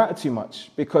doesn't really matter too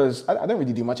much, because I don't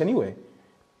really do much anyway.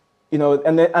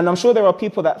 And I'm sure there are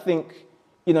people that think,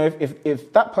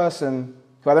 if that person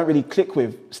who I don't really click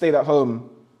with stayed at home,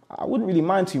 I wouldn't really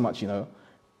mind too much,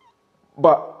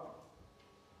 But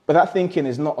that thinking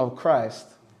is not of Christ.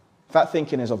 That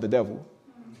thinking is of the devil.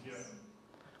 Yeah.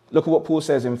 Look at what Paul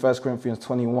says in 1 Corinthians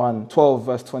 12,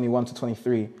 verse 21 to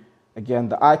 23. Again,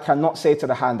 the eye cannot say to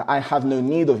the hand, I have no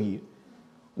need of you.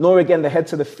 Nor again the head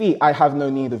to the feet, I have no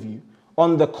need of you.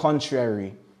 On the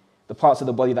contrary, the parts of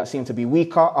the body that seem to be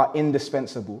weaker are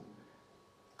indispensable.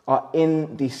 Are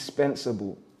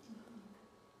indispensable.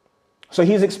 So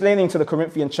he's explaining to the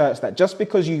Corinthian church that just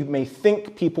because you may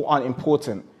think people aren't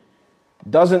important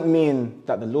doesn't mean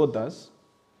that the Lord does.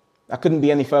 That couldn't be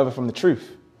any further from the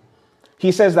truth.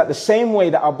 He says that the same way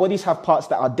that our bodies have parts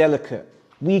that are delicate,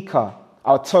 weaker,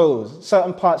 our toes,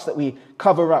 certain parts that we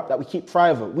cover up, that we keep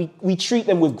private. We treat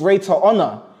them with greater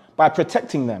honor by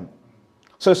protecting them.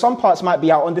 So some parts might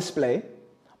be out on display,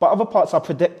 but other parts are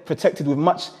protected with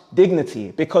much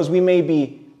dignity because we may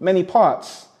be many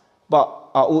parts, but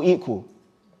are all equal.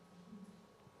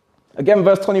 Again,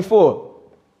 verse 24.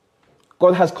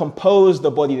 God has composed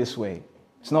the body this way.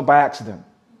 It's not by accident.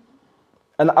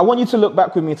 And I want you to look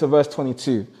back with me to verse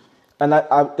 22. And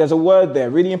there's a word there,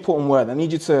 really important word. I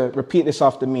need you to repeat this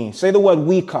after me. Say the word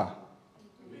weaker.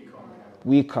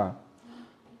 Weaker.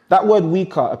 That word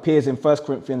weaker appears in 1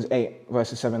 Corinthians 8,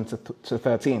 verses 7 to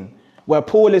 13, where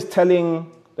Paul is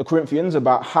telling the Corinthians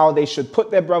about how they should put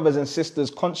their brothers and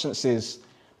sisters' consciences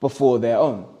before their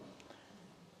own.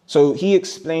 So he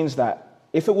explains that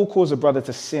if it will cause a brother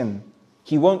to sin,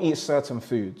 he won't eat certain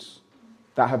foods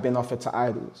that have been offered to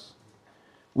idols.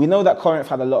 We know that Corinth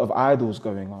had a lot of idols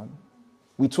going on.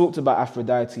 We talked about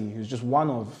Aphrodite, who's just one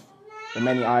of the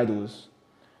many idols.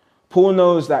 Paul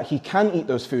knows that he can eat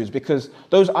those foods because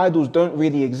those idols don't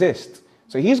really exist.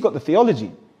 So he's got the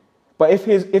theology. But if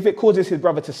it causes his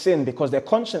brother to sin because their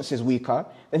conscience is weaker,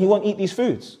 then he won't eat these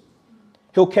foods.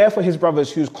 He'll care for his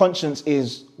brothers whose conscience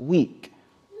is weak.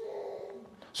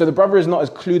 So the brother is not as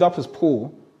clued up as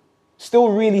Paul, still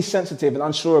really sensitive and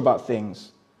unsure about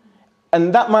things.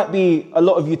 And that might be a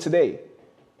lot of you today.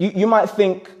 You might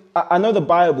think, I know the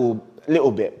Bible a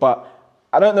little bit, but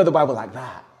I don't know the Bible like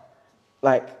that.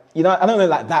 I don't know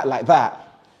like that.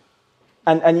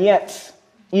 And yet,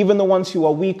 even the ones who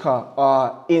are weaker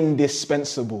are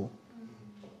indispensable.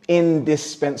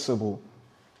 Indispensable.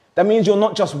 That means you're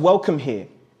not just welcome here.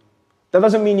 That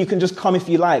doesn't mean you can just come if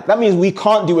you like. That means we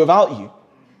can't do without you.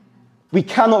 We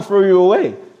cannot throw you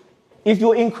away. If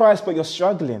you're in Christ but you're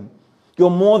struggling, you're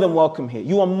more than welcome here.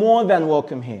 You are more than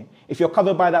welcome here. If you're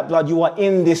covered by that blood, you are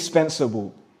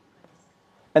indispensable.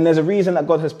 And there's a reason that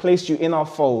God has placed you in our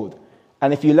fold.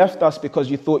 And if you left us because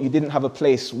you thought you didn't have a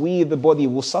place, we, the body,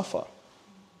 will suffer.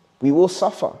 We will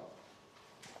suffer.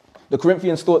 The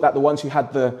Corinthians thought that the ones who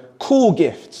had the cool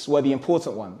gifts were the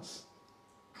important ones.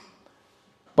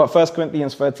 But 1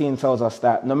 Corinthians 13 tells us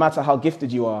that no matter how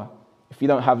gifted you are, if you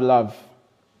don't have love,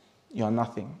 you are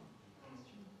nothing.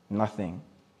 Nothing.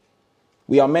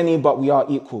 We are many, but we are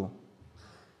equal.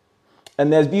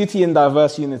 And there's beauty in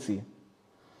diverse unity.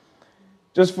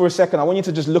 Just for a second, I want you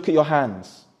to just look at your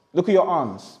hands. Look at your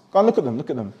arms. Go on, look at them, look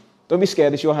at them. Don't be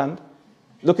scared, it's your hand.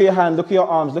 Look at your hand, look at your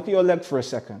arms, look at your leg for a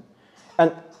second.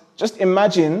 And just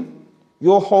imagine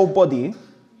your whole body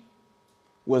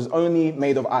was only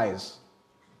made of eyes.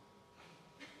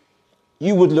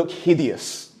 You would look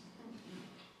hideous.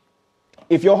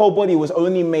 If your whole body was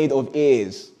only made of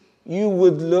ears, you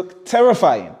would look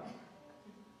terrifying.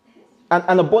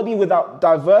 And a body without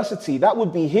diversity, that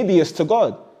would be hideous to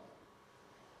God.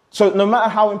 So no matter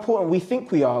how important we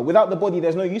think we are, without the body,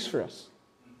 there's no use for us.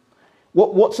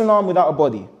 What's an arm without a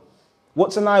body?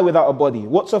 What's an eye without a body?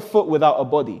 What's a foot without a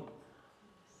body?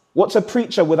 What's a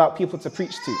preacher without people to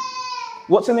preach to?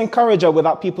 What's an encourager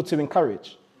without people to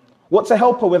encourage? What's a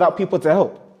helper without people to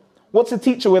help? What's a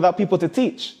teacher without people to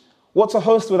teach? What's a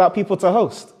host without people to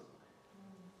host?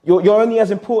 You're only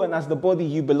as important as the body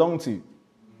you belong to.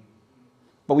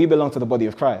 But we belong to the body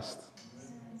of Christ.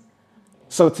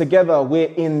 So together, we're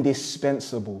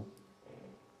indispensable.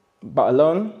 But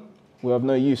alone, we're of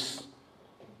no use.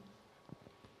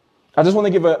 I just want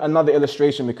to give another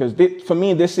illustration because for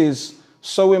me, this is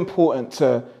so important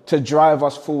to drive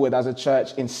us forward as a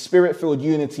church in spirit-filled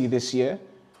unity this year.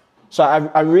 So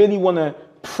I really want to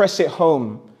press it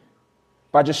home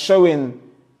by just showing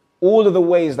all of the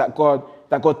ways that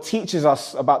God teaches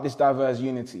us about this diverse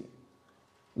unity.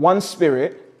 One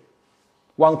spirit,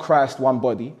 one Christ, one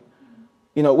body.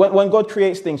 You know, when God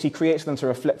creates things, he creates them to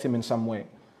reflect him in some way.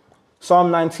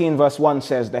 Psalm 19 verse 1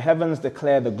 says, "The heavens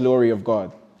declare the glory of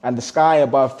God, and the sky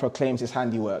above proclaims his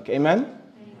handiwork." Amen?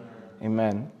 Amen.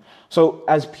 Amen. So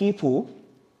as people,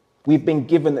 we've been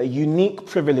given a unique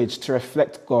privilege to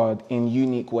reflect God in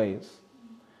unique ways.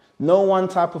 No one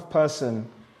type of person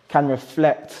can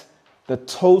reflect the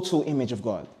total image of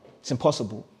God. It's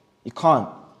impossible. You can't.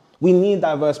 We need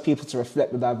diverse people to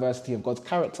reflect the diversity of God's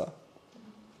character.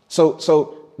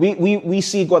 So we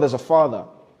see God as a father.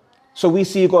 So we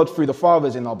see God through the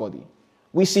fathers in our body.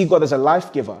 We see God as a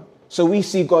life giver. So we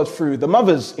see God through the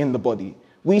mothers in the body.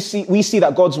 We see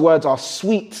that God's words are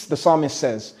sweet, the psalmist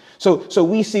says. So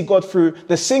we see God through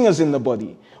the singers in the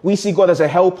body. We see God as a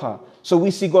helper. So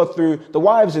we see God through the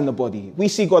wives in the body. We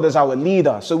see God as our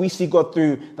leader. So we see God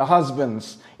through the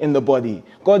husbands in the body.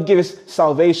 God gives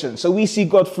salvation. So we see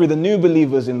God through the new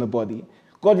believers in the body.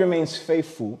 God remains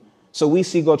faithful. So we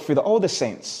see God through the older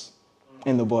saints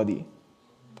in the body.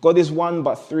 God is one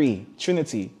but three,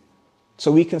 Trinity.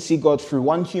 So we can see God through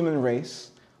one human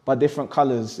race, but different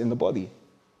colors in the body.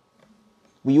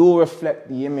 We all reflect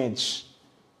the image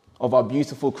of our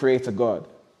beautiful Creator God.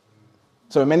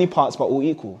 So many parts, but all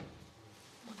equal.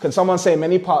 Can someone say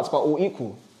many parts, but all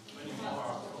equal?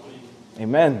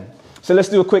 Amen. So let's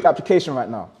do a quick application right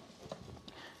now.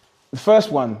 The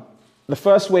first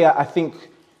way I think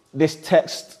this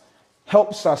text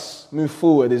helps us move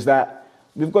forward is that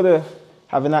we've got to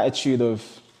have an attitude of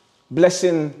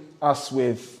blessing us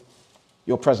with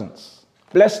your presence.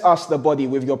 Bless us, the body,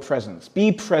 with your presence.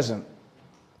 Be present.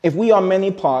 If we are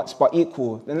many parts but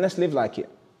equal, then let's live like it.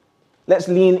 Let's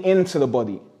lean into the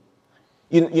body.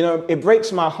 You know, it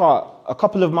breaks my heart. A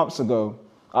couple of months ago,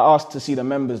 I asked to see the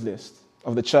members list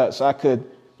of the church so I could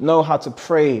know how to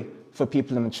pray for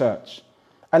people in the church.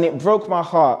 And it broke my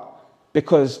heart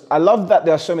because I love that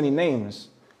there are so many names,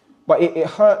 but it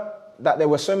hurt that there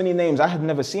were so many names I had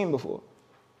never seen before.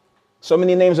 So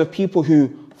many names of people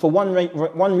who, for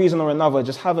one reason or another,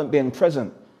 just haven't been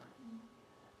present.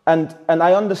 And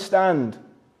I understand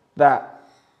that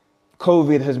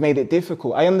COVID has made it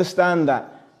difficult. I understand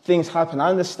that things happen. I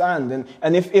understand.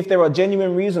 And if there are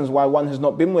genuine reasons why one has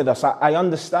not been with us, I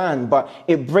understand. But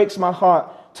it breaks my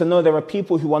heart to know there are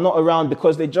people who are not around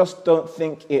because they just don't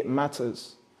think it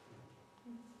matters.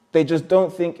 They just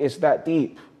don't think it's that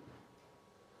deep.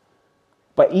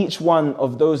 But each one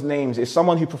of those names is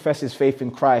someone who professes faith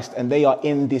in Christ, and they are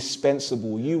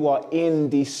indispensable. You are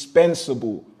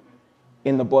indispensable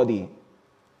in the body.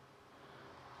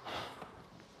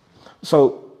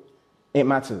 So it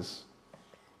matters.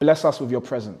 Bless us with your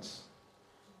presence.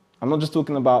 I'm not just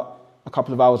talking about a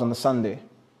couple of hours on the Sunday.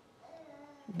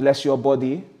 Bless your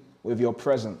body with your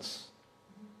presence.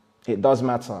 It does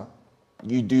matter.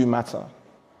 You do matter.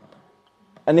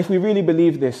 And if we really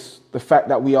believe this, the fact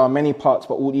that we are many parts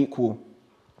but all equal,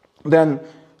 then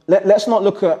let's not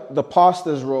look at the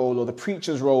pastor's role or the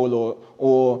preacher's role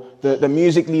or the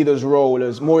music leader's role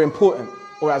as more important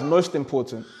or as most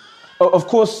important. Of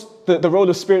course, the role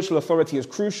of spiritual authority is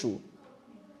crucial.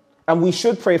 And we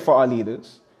should pray for our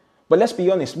leaders. But let's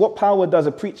be honest, what power does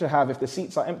a preacher have if the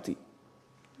seats are empty?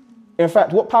 In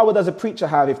fact, what power does a preacher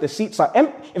have if the seats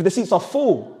are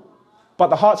full, but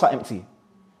the hearts are empty?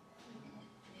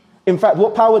 In fact,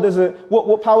 what power does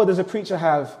a preacher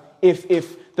have if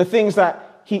the things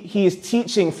that he is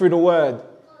teaching through the word,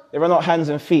 there are not hands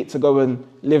and feet to go and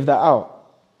live that out?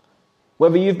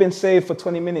 Whether you've been saved for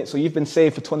 20 minutes or you've been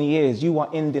saved for 20 years, you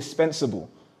are indispensable.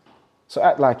 So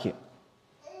act like it.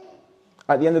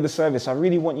 At the end of the service, I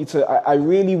really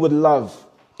would love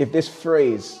if this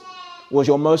phrase was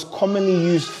your most commonly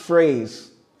used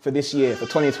phrase for this year, for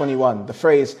 2021. The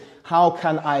phrase, how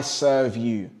can I serve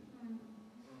you?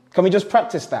 Can we just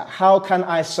practice that? How can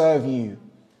I serve you?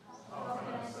 How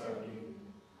can I serve you?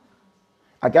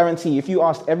 I guarantee if you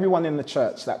asked everyone in the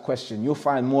church that question, you'll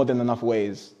find more than enough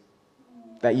ways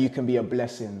that you can be a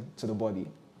blessing to the body.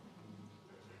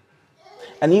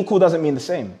 And equal doesn't mean the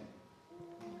same.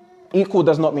 Equal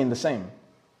does not mean the same.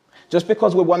 Just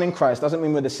because we're one in Christ doesn't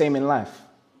mean we're the same in life.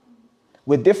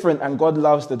 We're different, and God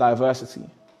loves the diversity.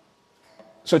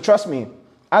 So trust me,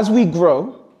 as we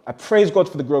grow, I praise God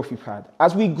for the growth we've had.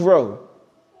 As we grow,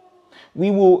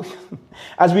 we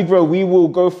will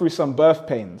go through some birth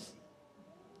pains.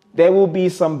 There will be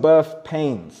some birth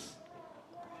pains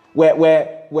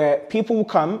where people will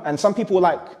come, and some people will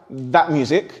like that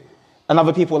music, and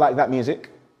other people like that music.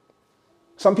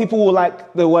 Some people will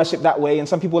like the worship that way, and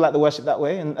some people like the worship that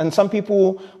way, and some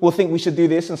people will think we should do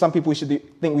this, and some people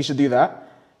think we should do that.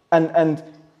 And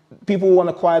people want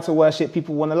a choir to worship,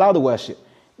 people want a louder worship.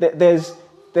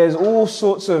 There's all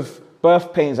sorts of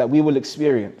birth pains that we will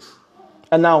experience.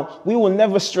 And now, we will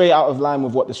never stray out of line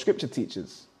with what the scripture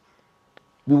teaches.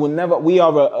 We will never,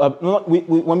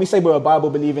 when we say we're a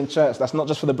Bible-believing church, that's not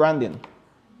just for the branding.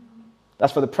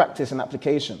 That's for the practice and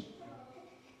application.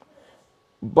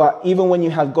 But even when you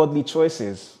have godly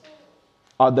choices,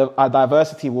 our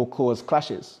diversity will cause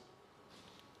clashes.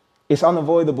 It's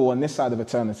unavoidable on this side of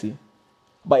eternity.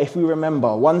 But if we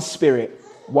remember one spirit,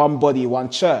 one body, one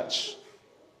church,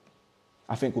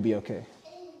 I think we'll be okay.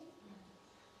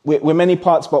 We're many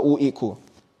parts, but all equal.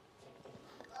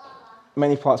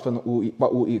 Many parts, but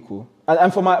all equal.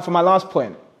 And for my last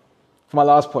point,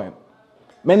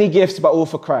 many gifts, but all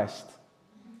for Christ.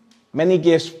 Many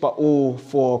gifts, but all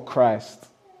for Christ.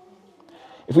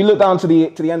 If we look down to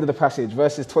the end of the passage,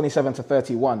 verses 27 to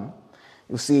 31,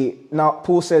 you'll see, now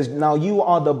Paul says, now you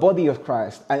are the body of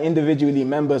Christ and individually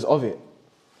members of it.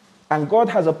 And God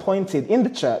has appointed in the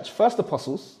church, first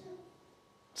apostles,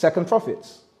 second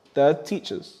prophets, third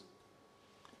teachers,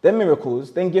 then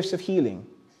miracles, then gifts of healing,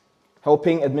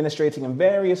 helping, administrating in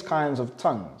various kinds of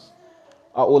tongues.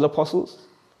 Are all apostles?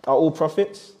 Are all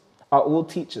prophets? Are all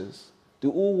teachers?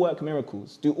 Do all work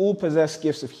miracles? Do all possess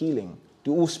gifts of healing?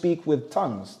 Do all speak with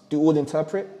tongues? Do all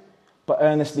interpret? But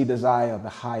earnestly desire the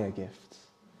higher gifts,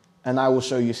 and I will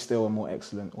show you still a more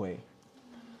excellent way.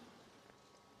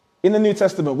 In the New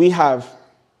Testament, we have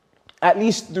at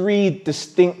least 3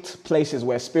 distinct places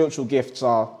where spiritual gifts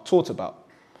are taught about.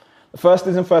 The first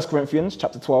is in 1 Corinthians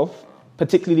chapter 12,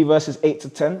 particularly verses 8 to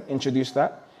 10, introduce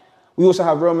that. We also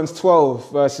have Romans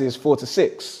 12, verses 4 to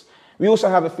 6. We also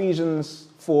have Ephesians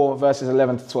 4, verses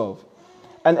 11 to 12.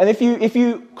 And if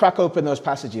you crack open those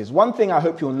passages, one thing I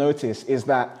hope you'll notice is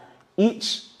that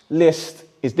each list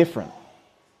is different.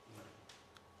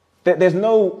 There's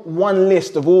no one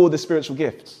list of all the spiritual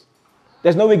gifts.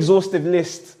 There's no exhaustive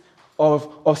list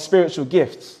of spiritual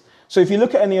gifts. So if you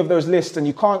look at any of those lists and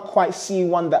you can't quite see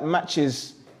one that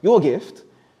matches your gift,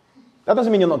 that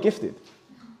doesn't mean you're not gifted.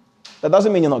 That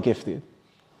doesn't mean you're not gifted.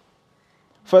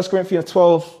 1 Corinthians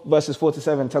 12, verses 4 to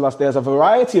 7 tell us there's a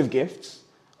variety of gifts,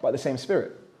 but the same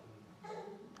Spirit.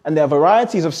 And there are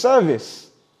varieties of service,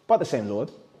 but the same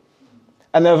Lord.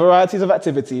 And there are varieties of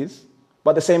activities,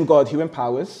 but the same God who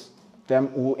empowers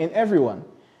them all in everyone.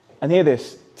 And hear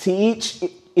this, to each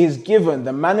is given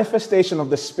the manifestation of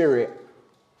the Spirit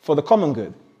for the common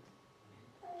good.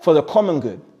 For the common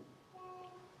good.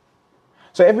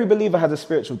 So every believer has a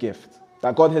spiritual gift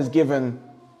that God has given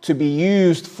to be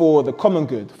used for the common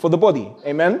good, for the body.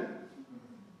 Amen?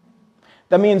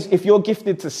 That means if you're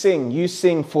gifted to sing, you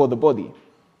sing for the body.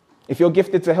 If you're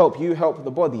gifted to help, you help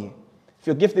the body. If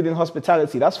you're gifted in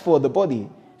hospitality, that's for the body.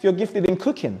 If you're gifted in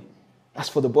cooking, that's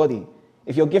for the body.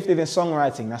 If you're gifted in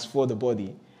songwriting, that's for the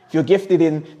body. If you're gifted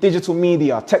in digital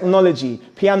media, technology,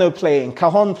 piano playing,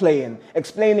 cajon playing,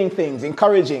 explaining things,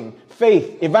 encouraging,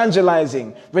 faith,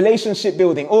 evangelizing, relationship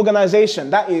building, organization,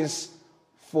 that is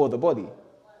for the body.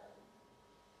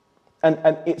 And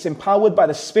it's empowered by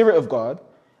the Spirit of God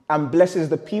and blesses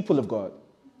the people of God.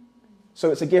 So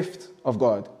it's a gift of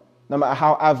God, no matter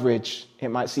how average it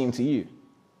might seem to you.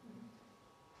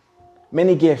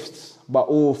 Many gifts, but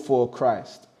all for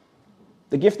Christ.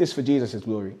 The gift is for Jesus'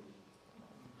 glory.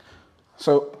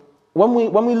 So when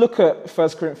we look at 1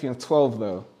 Corinthians 12,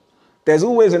 though, there's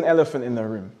always an elephant in the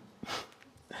room.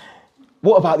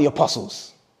 What about the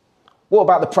apostles? What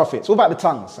about the prophets? What about the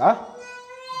tongues? Huh?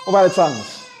 What about the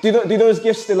tongues? Do those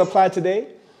gifts still apply today?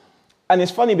 And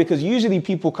it's funny because usually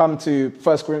people come to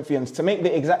 1 Corinthians to make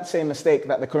the exact same mistake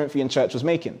that the Corinthian church was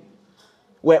making,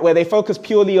 where they focus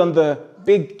purely on the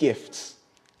big gifts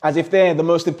as if they're the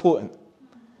most important.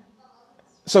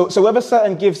 So whether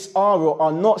certain gifts are or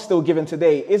are not still given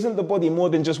today, isn't the body more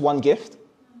than just one gift?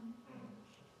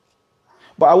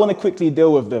 But I want to quickly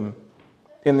deal with them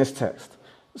in this text.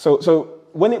 So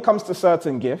when it comes to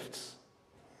certain gifts,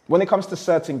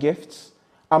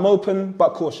 I'm open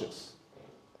but cautious.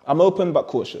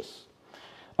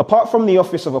 Apart from the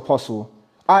office of apostle,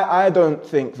 I don't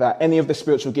think that any of the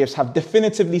spiritual gifts have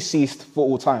definitively ceased for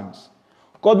all times.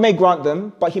 God may grant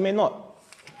them, but he may not.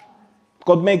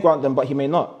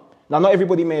 Now, not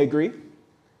everybody may agree.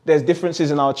 There's differences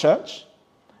in our church.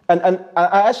 And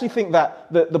I actually think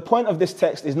that the point of this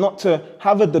text is not to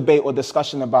have a debate or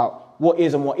discussion about what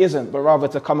is and what isn't, but rather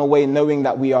to come away knowing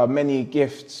that we are many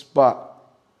gifts, but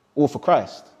all for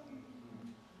Christ.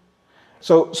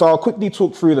 So I'll quickly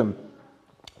talk through them.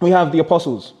 We have the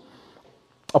apostles.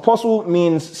 Apostle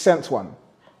means sent one.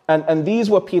 And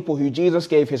these were people who Jesus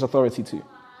gave his authority to.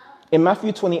 In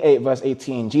Matthew 28, verse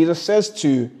 18, Jesus says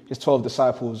to his 12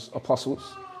 disciples, apostles,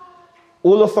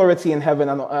 all authority in heaven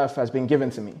and on earth has been given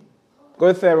to me.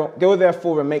 Go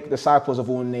therefore and make disciples of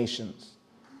all nations.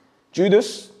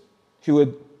 Judas, who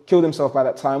had killed himself by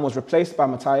that time, was replaced by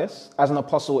Matthias as an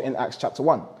apostle in Acts chapter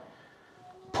 1.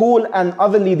 Paul and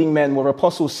other leading men were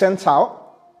apostles sent out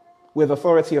with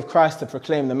authority of Christ to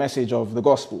proclaim the message of the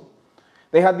gospel.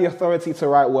 They had the authority to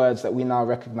write words that we now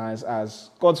recognize as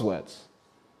God's words.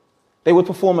 They would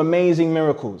perform amazing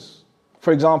miracles.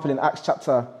 For example, in Acts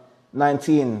chapter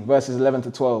 19, verses 11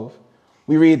 to 12,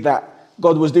 we read that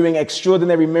God was doing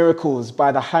extraordinary miracles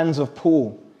by the hands of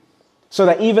Paul, so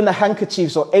that even the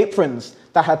handkerchiefs or aprons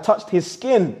that had touched his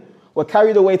skin were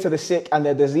carried away to the sick, and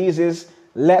their diseases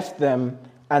left them,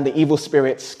 and the evil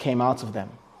spirits came out of them.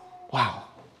 Wow.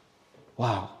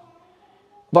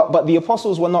 But the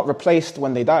apostles were not replaced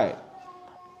when they died,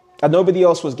 and nobody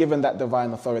else was given that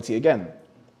divine authority again.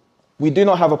 We do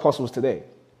not have apostles today,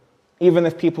 even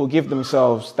if people give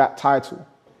themselves that title.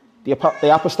 The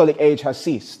apostolic age has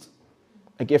ceased,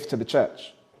 a gift to the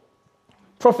church.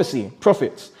 Prophecy,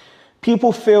 prophets,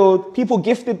 people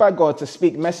gifted by God to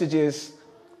speak messages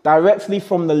directly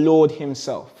from the Lord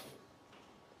himself.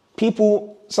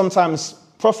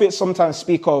 Prophets sometimes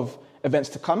speak of events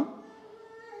to come.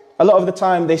 A lot of the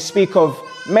time they speak of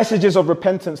messages of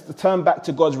repentance to turn back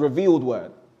to God's revealed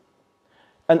word.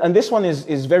 And this one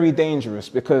is very dangerous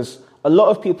because a lot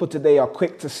of people today are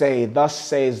quick to say, thus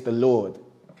says the Lord.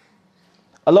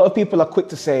 A lot of people are quick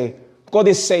to say, God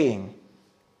is saying.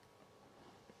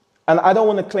 And I don't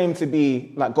want to claim to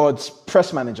be like God's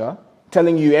press manager,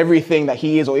 telling you everything that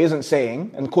he is or isn't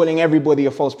saying and calling everybody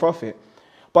a false prophet.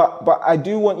 But I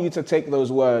do want you to take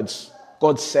those words,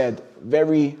 God said,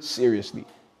 very seriously.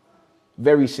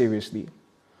 Very seriously.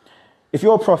 If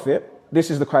you're a prophet,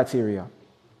 this is the criteria.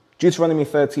 Deuteronomy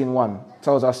 13:1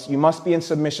 tells us you must be in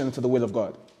submission to the will of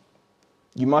God.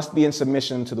 You must be in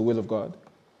submission to the will of God.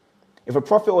 If a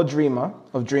prophet or dreamer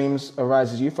of dreams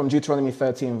arises you, from Deuteronomy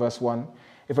 13 verse 1,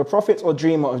 if a prophet or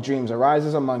dreamer of dreams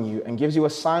arises among you and gives you a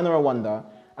sign or a wonder,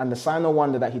 and the sign or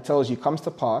wonder that he tells you comes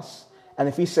to pass, and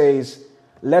if he says,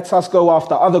 let us go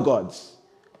after other gods,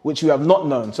 which you have not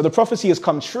known. So the prophecy has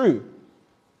come true.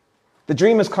 The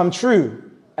dream has come true.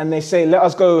 And they say, let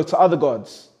us go to other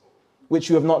gods, which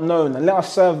you have not known, and let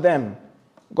us serve them.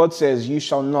 God says, you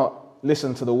shall not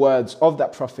listen to the words of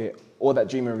that prophet or that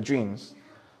dreamer of dreams.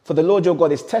 For the Lord your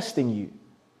God is testing you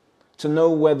to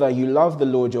know whether you love the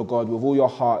Lord your God with all your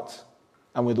heart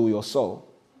and with all your soul.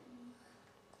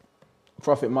 A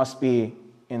prophet must be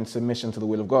in submission to the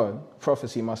will of God.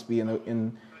 Prophecy must be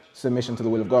in submission to the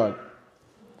will of God.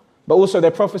 But also their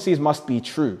prophecies must be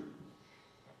true.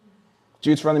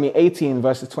 Deuteronomy 18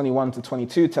 verses 21 to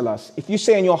 22 tell us, if you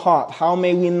say in your heart, how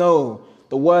may we know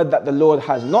the word that the Lord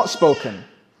has not spoken?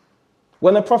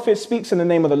 When a prophet speaks in the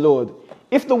name of the Lord,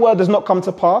 if the word does not come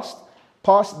to pass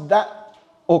that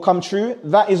or come true,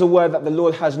 that is a word that the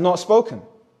Lord has not spoken.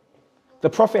 The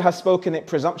prophet has spoken it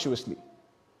presumptuously.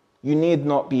 You need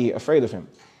not be afraid of him.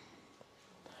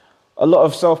 A lot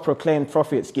of self-proclaimed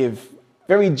prophets give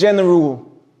very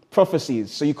general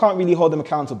prophecies, so you can't really hold them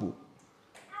accountable.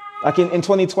 Like in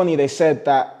 2020, they said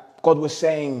that God was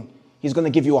saying he's going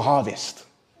to give you a harvest,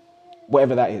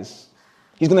 whatever that is.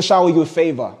 He's going to shower you with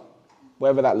favor,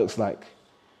 whatever that looks like.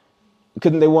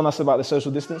 Couldn't they warn us about the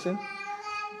social distancing?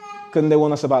 Couldn't they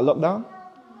warn us about lockdown?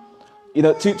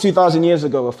 2,000 years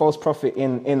ago, a false prophet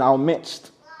in our midst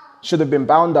should have been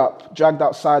bound up, dragged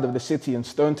outside of the city, and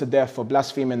stoned to death for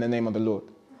blaspheming the name of the Lord.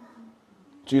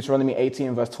 Deuteronomy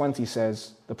 18 verse 20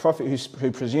 says, the prophet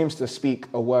who presumes to speak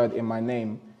a word in my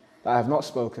name that I have not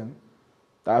spoken,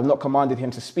 that I have not commanded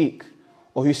him to speak,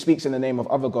 or who speaks in the name of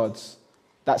other gods,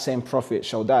 that same prophet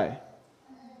shall die.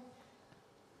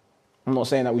 I'm not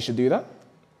saying that we should do that,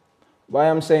 but I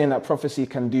am saying that prophecy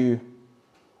can do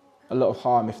a lot of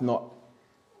harm if not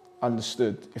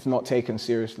understood, if not taken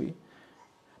seriously.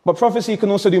 But prophecy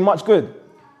can also do much good.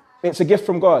 It's a gift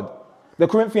from God. The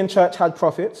Corinthian church had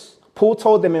prophets. Paul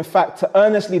told them, in fact, to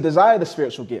earnestly desire the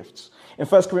spiritual gifts. In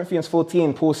 1 Corinthians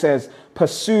 14, Paul says,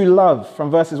 pursue love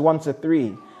from verses 1 to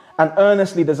 3, and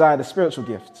earnestly desire the spiritual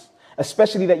gifts,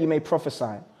 especially that you may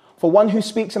prophesy. For one who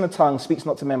speaks in a tongue speaks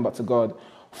not to men but to God,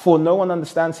 for no one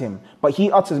understands him, but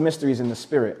he utters mysteries in the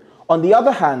spirit. On the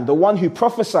other hand, the one who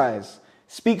prophesies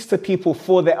speaks to people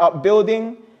for their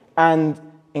upbuilding and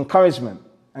encouragement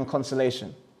and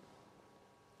consolation.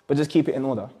 But just keep it in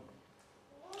order.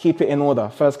 Keep it in order.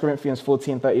 1 Corinthians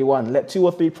 14:31. Let 2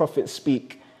 or 3 prophets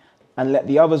speak, and let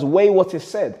the others weigh what is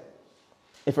said.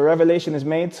 If a revelation is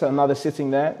made to another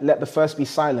sitting there, let the first be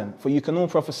silent, for you can all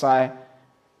prophesy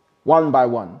one by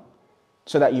one,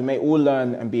 so that you may all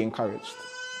learn and be encouraged.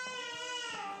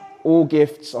 All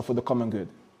gifts are for the common good.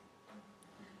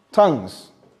 Tongues.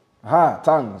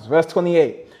 Tongues. Verse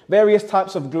 28. Various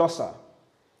types of glossa.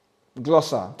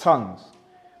 Glossa, tongues.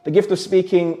 The gift of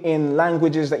speaking in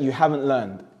languages that you haven't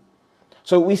learned.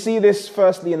 So we see this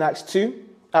firstly in Acts 2,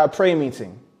 at a prayer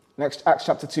meeting. Next, Acts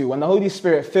chapter 2, when the Holy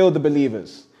Spirit filled the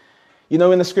believers. In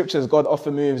the scriptures, God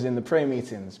often moves in the prayer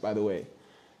meetings, by the way.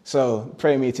 So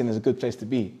prayer meeting is a good place to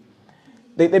be.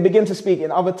 They begin to speak in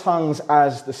other tongues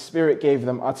as the Spirit gave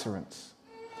them utterance.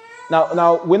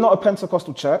 Now we're not a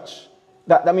Pentecostal church.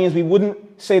 That means we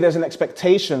wouldn't say there's an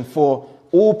expectation for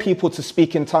all people to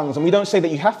speak in tongues, and we don't say that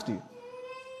you have to.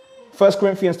 1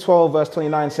 Corinthians 12 verse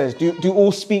 29 says, do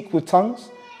all speak with tongues?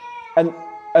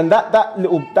 And that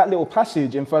little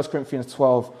passage in 1 Corinthians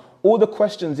 12, all the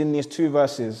questions in these 2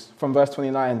 verses from verse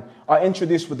 29 are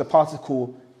introduced with the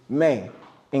particle may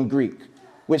in Greek,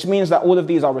 which means that all of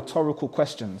these are rhetorical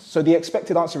questions. So the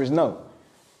expected answer is no.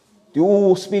 Do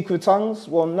all speak with tongues?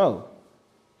 Well, no.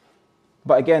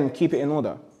 But again, keep it in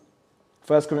order.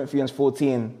 1 Corinthians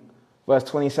 14 verse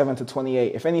 27 to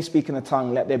 28. If any speak in a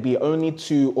tongue, let there be only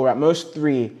 2 or at most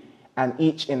 3, and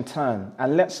each in turn,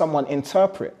 and let someone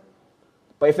interpret.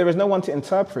 But if there is no one to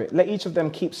interpret, let each of them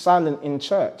keep silent in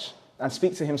church and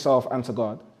speak to himself and to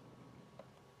God.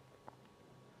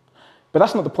 But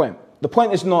that's not the point. The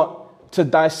point is not to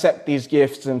dissect these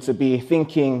gifts and to be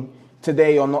thinking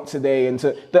today or not today.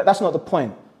 That's not the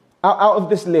point. Out of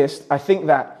this list, I think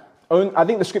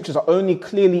the scriptures are only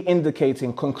clearly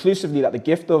indicating conclusively that the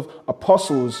gift of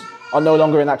apostles are no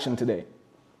longer in action today.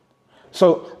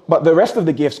 But the rest of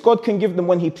the gifts, God can give them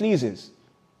when he pleases.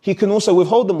 He can also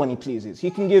withhold them when he pleases. He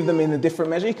can give them in a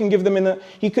different measure. He can give them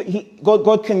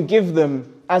God can give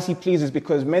them as he pleases,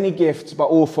 because many gifts, but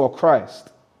all for Christ.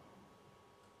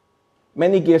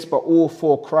 Many gifts, but all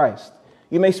for Christ.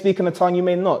 You may speak in a tongue, you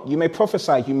may not. You may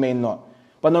prophesy, you may not.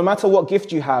 But no matter what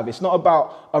gift you have, it's not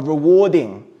about a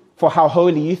rewarding for how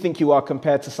holy you think you are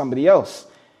compared to somebody else.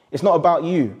 It's not about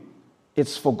you.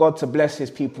 It's for God to bless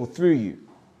his people through you,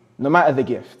 no matter the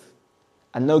gift.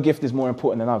 And no gift is more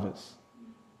important than others.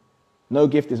 No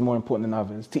gift is more important than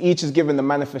others. To each is given the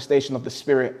manifestation of the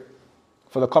Spirit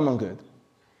for the common good.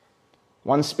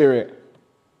 One Spirit,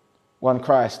 one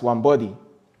Christ, one body.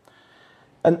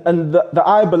 And the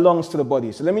eye belongs to the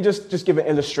body. So let me just give an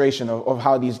illustration of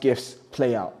how these gifts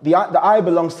play out. The eye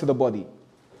belongs to the body.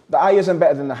 The eye isn't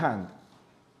better than the hand.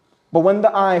 But when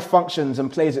the eye functions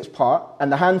and plays its part, and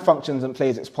the hand functions and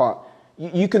plays its part,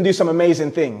 you can do some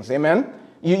amazing things, amen?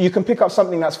 You can pick up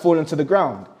something that's fallen to the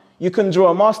ground. You can draw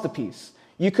a masterpiece.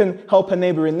 You can help a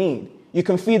neighbor in need. You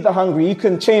can feed the hungry. You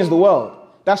can change the world.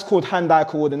 That's called hand-eye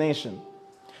coordination.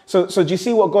 So do you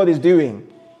see what God is doing?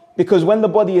 Because when the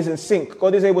body is in sync,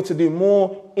 God is able to do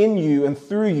more in you and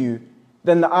through you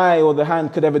than the eye or the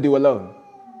hand could ever do alone.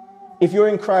 If you're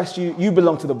in Christ, you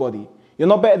belong to the body. You're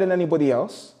not better than anybody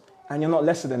else, and you're not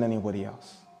lesser than anybody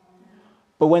else.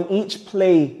 But when each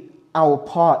play our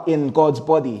part in God's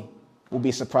body, we'll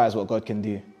be surprised what God can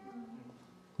do.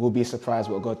 We'll be surprised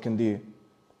what God can do.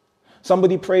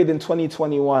 Somebody prayed in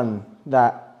 2021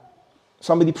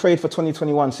 somebody prayed for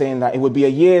 2021 saying that it would be a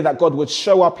year that God would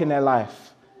show up in their life.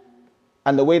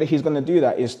 And the way that he's going to do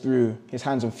that is through his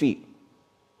hands and feet,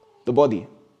 the body,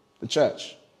 the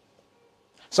church.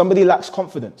 Somebody lacks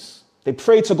confidence. They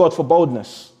pray to God for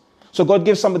boldness. So God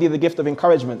gives somebody the gift of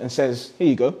encouragement and says, here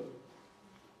you go.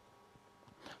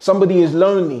 Somebody is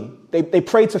lonely. They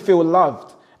pray to feel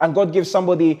loved. And God gives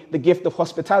somebody the gift of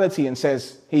hospitality and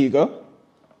says, here you go.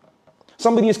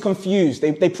 Somebody is confused.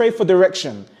 They pray for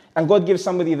direction. And God gives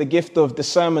somebody the gift of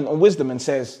discernment and wisdom and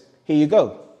says, here you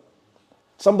go.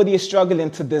 Somebody is struggling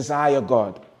to desire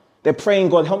God. They're praying,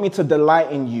 God, help me to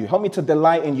delight in you. Help me to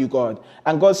delight in you, God.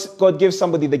 And God gives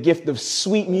somebody the gift of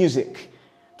sweet music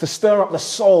to stir up the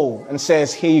soul and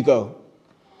says, here you go.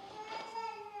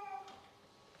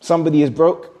 Somebody is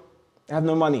broke. They have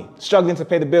no money, struggling to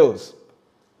pay the bills.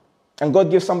 And God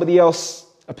gives somebody else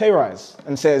a pay rise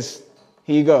and says,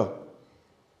 here you go.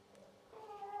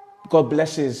 God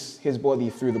blesses his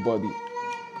body through the body.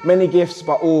 Many gifts,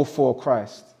 but all for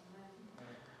Christ.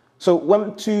 So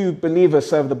when two believers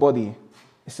serve the body,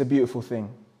 it's a beautiful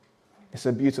thing. It's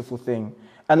a beautiful thing.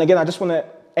 And again, I just want to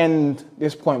end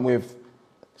this point with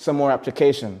some more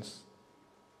applications.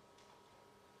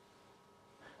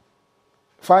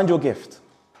 Find your gift.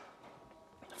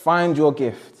 Find your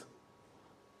gift.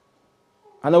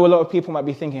 I know a lot of people might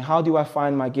be thinking, how do I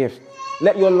find my gift?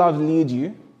 Let your love lead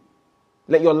you.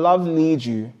 Let your love lead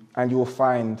you, and you will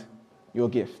find your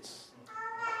gifts.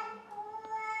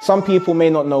 Some people may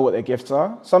not know what their gifts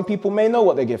are. Some people may know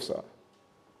what their gifts are.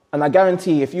 And I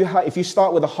guarantee if you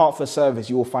start with a heart for service,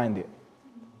 you will find it.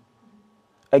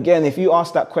 Again, if you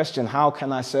ask that question, how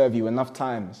can I serve you, enough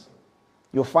times,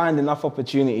 you'll find enough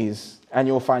opportunities and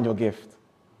you'll find your gift.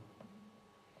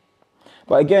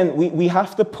 But again, we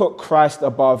have to put Christ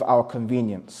above our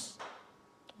convenience.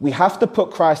 We have to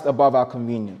put Christ above our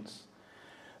convenience.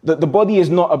 The body is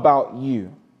not about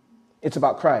you. It's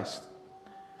about Christ.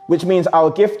 Which means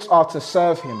our gifts are to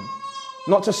serve him,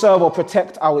 not to serve or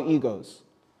protect our egos.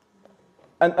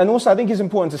 And also, I think it's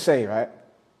important to say, right?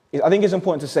 I think it's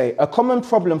important to say, a common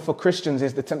problem for Christians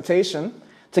is the temptation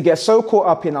to get so caught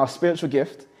up in our spiritual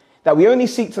gift that we only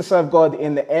seek to serve God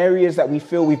in the areas that we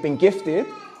feel we've been gifted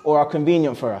or are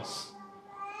convenient for us.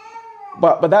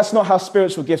 But that's not how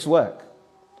spiritual gifts work.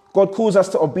 God calls us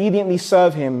to obediently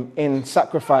serve him in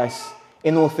sacrifice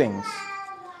in all things.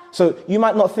 So you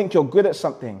might not think you're good at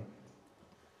something,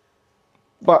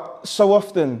 but so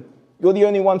often you're the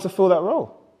only one to fill that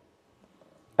role.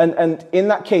 And in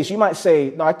that case, you might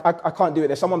say, no, I can't do it.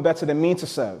 There's someone better than me to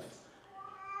serve.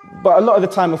 But a lot of the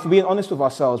time, if we're being honest with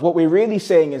ourselves, what we're really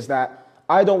saying is that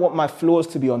I don't want my flaws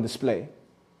to be on display.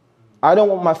 I don't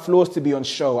want my flaws to be on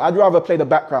show. I'd rather play the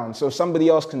background so somebody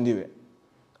else can do it.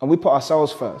 And we put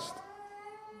ourselves first.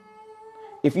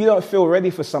 If you don't feel ready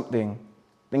for something,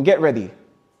 then get ready.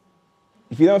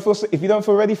 If you don't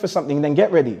feel ready for something, then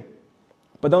get ready.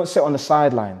 But don't sit on the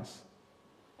sidelines.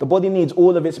 The body needs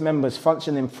all of its members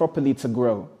functioning properly to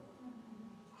grow.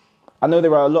 I know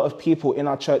there are a lot of people in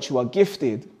our church who are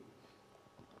gifted,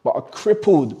 but are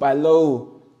crippled by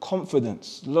low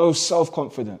confidence, low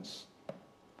self-confidence.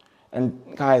 And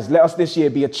guys, let us this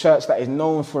year be a church that is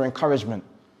known for encouragement.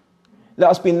 Let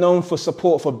us be known for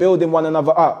support, for building one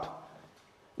another up.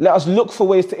 Let us look for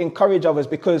ways to encourage others,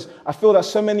 because I feel that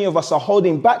so many of us are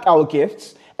holding back our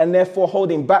gifts and therefore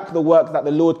holding back the work that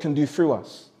the Lord can do through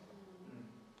us.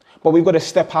 But we've got to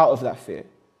step out of that fear,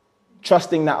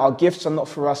 trusting that our gifts are not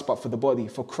for us but for the body,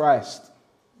 for Christ,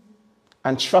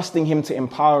 and trusting him to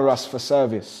empower us for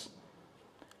service.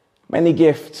 Many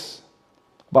gifts,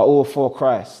 but all for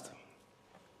Christ.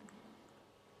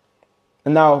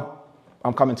 And now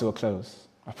I'm coming to a close.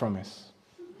 I promise.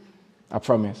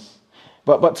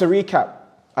 But to recap,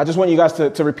 I just want you guys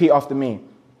to repeat after me.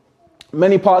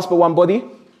 Many parts but one body.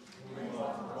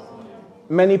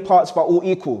 Many parts but all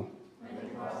equal.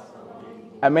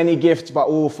 And many gifts but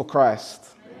all for Christ.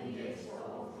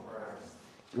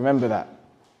 Remember that.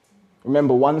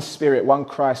 Remember, one Spirit, one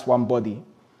Christ, one body.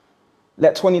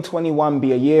 Let 2021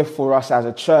 be a year for us as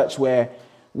a church where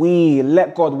we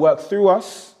let God work through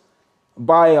us,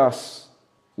 by us,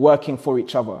 working for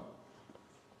each other.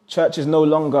 Church is no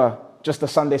longer just a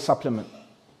Sunday supplement,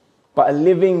 but a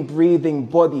living, breathing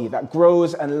body that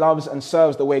grows and loves and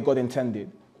serves the way God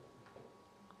intended.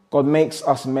 God makes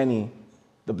us many.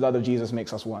 The blood of Jesus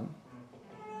makes us one.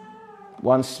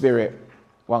 One Spirit,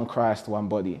 one Christ, one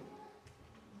body.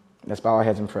 Let's bow our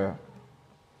heads in prayer.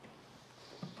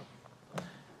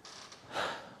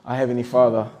 Our Heavenly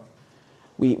Father,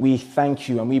 we thank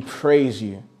you and we praise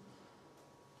you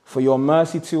for your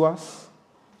mercy to us,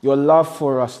 your love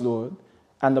for us, Lord,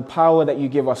 and the power that you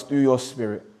give us through your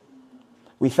Spirit.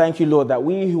 We thank you, Lord, that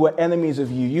we who were enemies of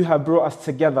you, you have brought us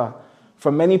together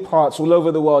from many parts all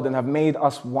over the world and have made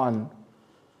us one.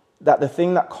 That the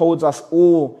thing that holds us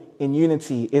all in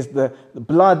unity is the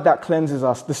blood that cleanses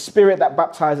us, the Spirit that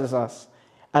baptizes us,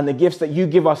 and the gifts that you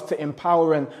give us to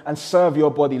empower and serve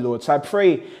your body, Lord. So I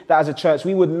pray that as a church,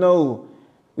 we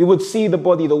would see the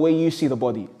body the way you see the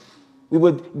body. We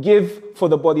would give for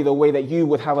the body the way that you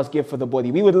would have us give for the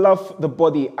body. We would love the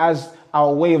body as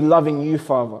our way of loving you,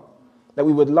 Father. That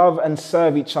we would love and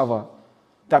serve each other.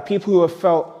 That people who have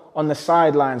felt on the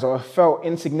sidelines or have felt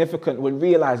insignificant would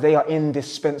realize they are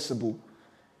indispensable.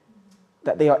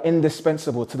 That they are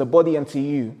indispensable to the body and to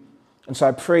you. And so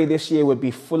I pray this year would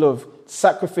be full of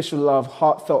sacrificial love,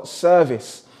 heartfelt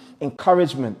service,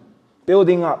 encouragement,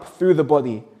 building up through the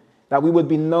body. That we would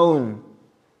be known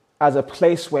as a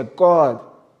place where God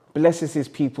blesses his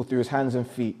people through his hands and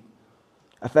feet.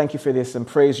 I thank you for this and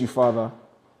praise you, Father,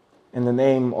 in the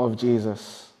name of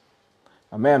Jesus.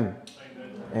 Amen.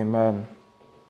 Amen. Amen.